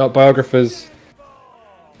 biographers,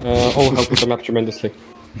 all help with the map tremendously.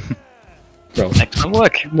 Well, excellent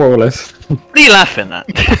work. More or less. What are you laughing at?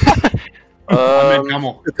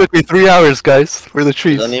 It took me 3 hours, guys, for the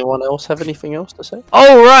trees. Does anyone else have anything else to say?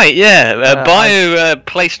 Oh, right, yeah. Bio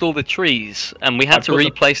placed all the trees, and we had to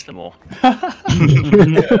replace them all.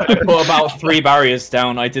 I put about 3 barriers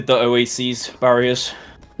down. I did the OAC's barriers.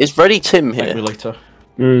 Is Ready Tim here? Later.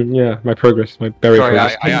 Yeah, my progress, my berry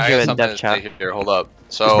progress. I have something to say here. Hold up.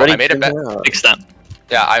 So I made a bet.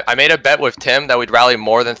 Yeah, I made a bet with Tim that we'd rally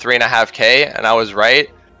more than 3.5K, and I was right.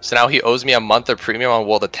 So now he owes me a month of premium on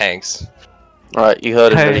World of Tanks. Alright, you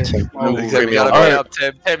heard it, Ready Tim. You gotta pay up,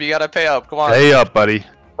 Tim. Tim, you gotta pay up. Come on. Pay up, buddy.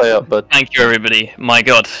 Play up, bud. Thank you, everybody. My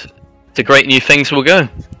God, the great new things will go.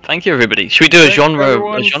 Thank you, everybody. Should we do a genre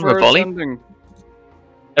volley?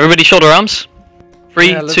 Everybody, shoulder arms.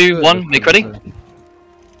 3, 2, 1. Make ready.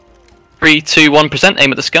 3, 2, 1. Present. Aim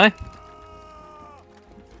at the sky.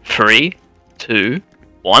 3, 2,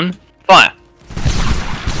 1. Fire.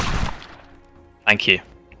 Thank you,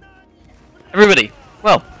 everybody.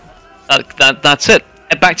 Well, that's it.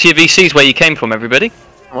 Head back to your VCs where you came from, everybody.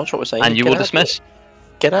 Watch what we're saying. And you will dismiss.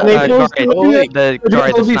 Get out. The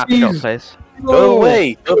snapshot, please. Go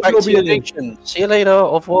away. Go back to your nation. See you later.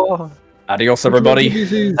 Au revoir. Adios, everybody.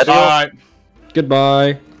 Adios.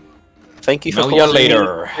 Goodbye. Thank you for See you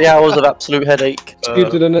later. 3 hours of absolute headache.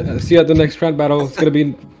 See you at the next Trent battle. It's gonna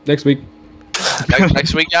be next week.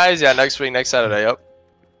 next week, guys. Yeah, next week, next Saturday. Yep.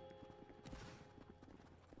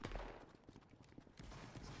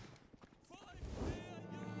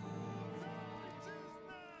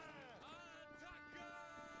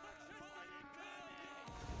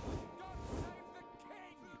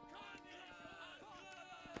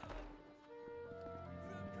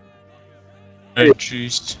 Hey,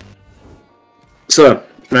 jeez. So,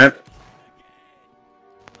 right.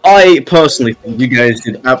 I personally think you guys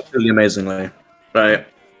did absolutely amazingly. Right.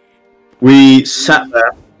 We sat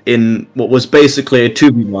there in what was basically a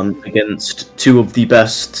 2v1 against two of the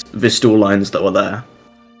best Vistal lines that were there.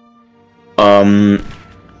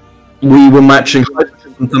 We were matching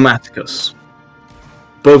Thematicus.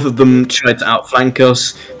 Both of them tried to outflank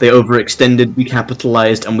us, they overextended, we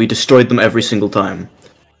capitalized, and we destroyed them every single time.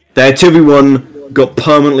 Their 2v1 got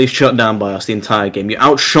permanently shut down by us the entire game. You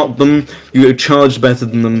outshot them, you charged better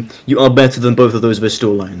than them, you are better than both of those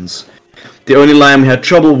Vistal lines. The only line we had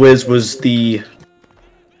trouble with was the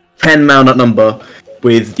 10-man outnumber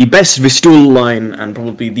with the best Vistal line and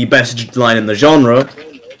probably the best line in the genre,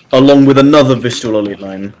 along with another Vistal elite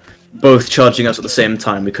line, both charging us at the same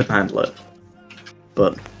time. We couldn't handle it.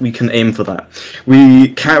 But we can aim for that. We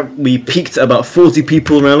peaked at about 40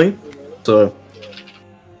 people really, so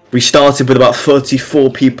we started with about 34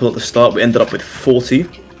 people at the start, we ended up with 40,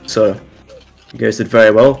 so you guys did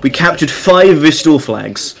very well. We captured 5 Vistal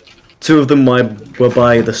flags, 2 of them were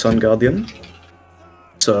by the Sun Guardian,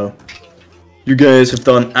 so you guys have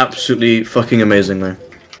done absolutely fucking amazingly,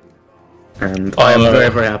 and I am very,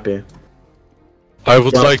 very happy. I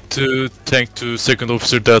would like to thank to Second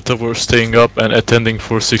Officer Data for staying up and attending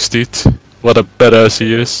for 60th. What a badass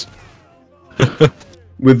he is.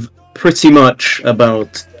 With pretty much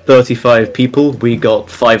about 35 people, we got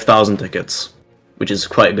 5,000 tickets, which is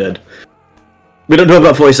quite good. We don't know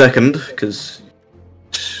about 42nd, because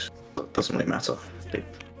it doesn't really matter.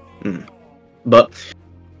 But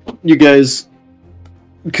you guys,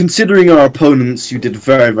 considering our opponents, you did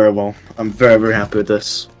very, very well. I'm very, very happy with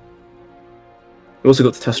this. We also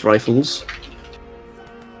got to test rifles.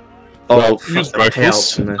 Oh, use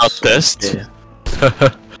rifles, not test. Yeah.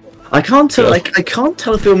 I can't tell. I can't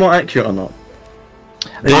tell if they were more accurate or not.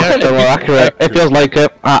 They are more accurate. It feels like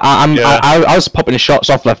it. I was popping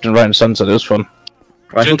shots off left and right and centre. It was fun.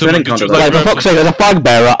 Rifle training can't do that. Like, for fuck's sake, as a flag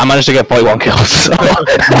bearer, I managed to get 41 kills. So. You know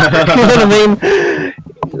what I mean?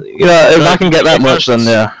 You know, if I can get that much, then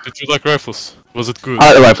yeah. Did you like rifles? Was it good? I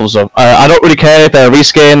like the rifles though. I don't really care if they're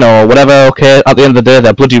reskin or whatever, okay? At the end of the day,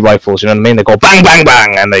 they're bloody rifles, you know what I mean? They go bang, bang,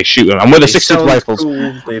 bang, and they shoot them. And with the 60th rifles,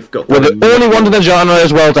 we're the only ones in the genre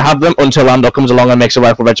as well to have them until Lando comes along and makes a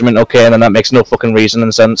rifle regiment, okay? And then that makes no fucking reason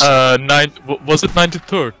and sense. Was it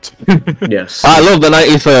 93rd? Yes. I love the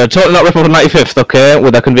 93rd. Totally not ripping for 95th, okay?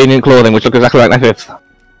 With their convenient clothing, which look exactly like 95th.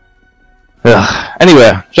 Ugh.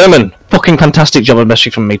 Anyway, gentlemen, fucking fantastic job of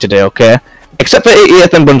messaging from me today, okay? Except for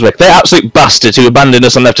 88th and Brunswick, they're absolute bastards who abandoned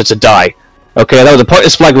us and left us to die. Okay, that was a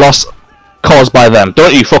pointless flag loss caused by them.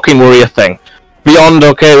 Don't you fucking worry a thing. Beyond,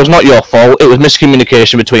 okay, it was not your fault, it was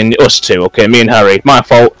miscommunication between us two, okay, me and Harry. My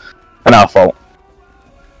fault, and our fault.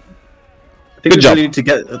 I think we really need to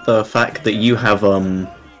get the fact that you have,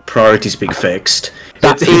 priority speak fixed.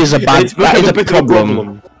 That is a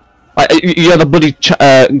problem. Like, you're the bloody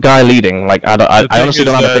guy leading, like, I honestly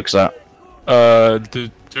don't know how to fix that.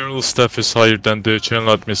 The general staff is higher than the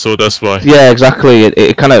channel admin, so that's why. Yeah, exactly.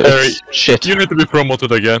 It kind of shit. You need to be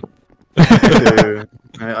promoted again.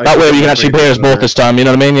 That way we can actually pay us both this time. You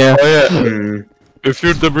know what I mean? Yeah. Oh yeah. If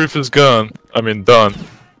your debrief is done,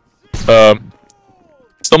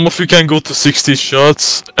 some of you can go to 60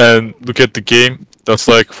 shots and look at the game. That's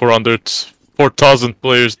like 4,000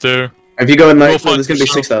 players there. If you go in night, there's gonna be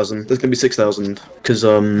 6,000. There's gonna be 6,000 because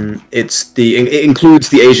it includes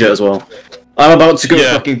the Asia as well. I'm about to go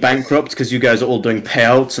fucking bankrupt because you guys are all doing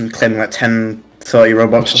payouts and claiming like 10, 30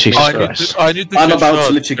 Robux. I need to I'm about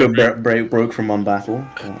to literally go broke from one battle.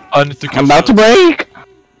 I need to I'm about to break!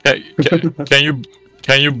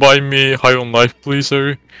 Can you buy me High on Life, please,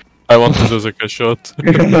 sir? I want this as a cash shot.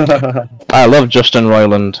 I love Justin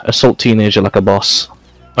Roiland. Assault teenager like a boss.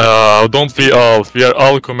 Don't we all? We are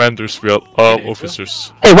all commanders. We are all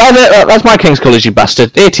officers. Hey, that's my king's colours, you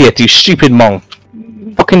bastard. 88, you stupid monk.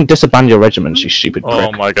 Fucking disband your regiments, you stupid prick.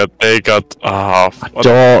 Oh my god, they got. I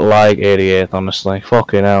don't like 88, honestly.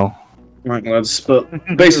 Fucking hell. Right, lads, but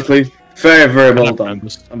basically, very, very well done.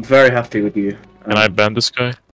 I'm very happy with you. Can I ban this guy?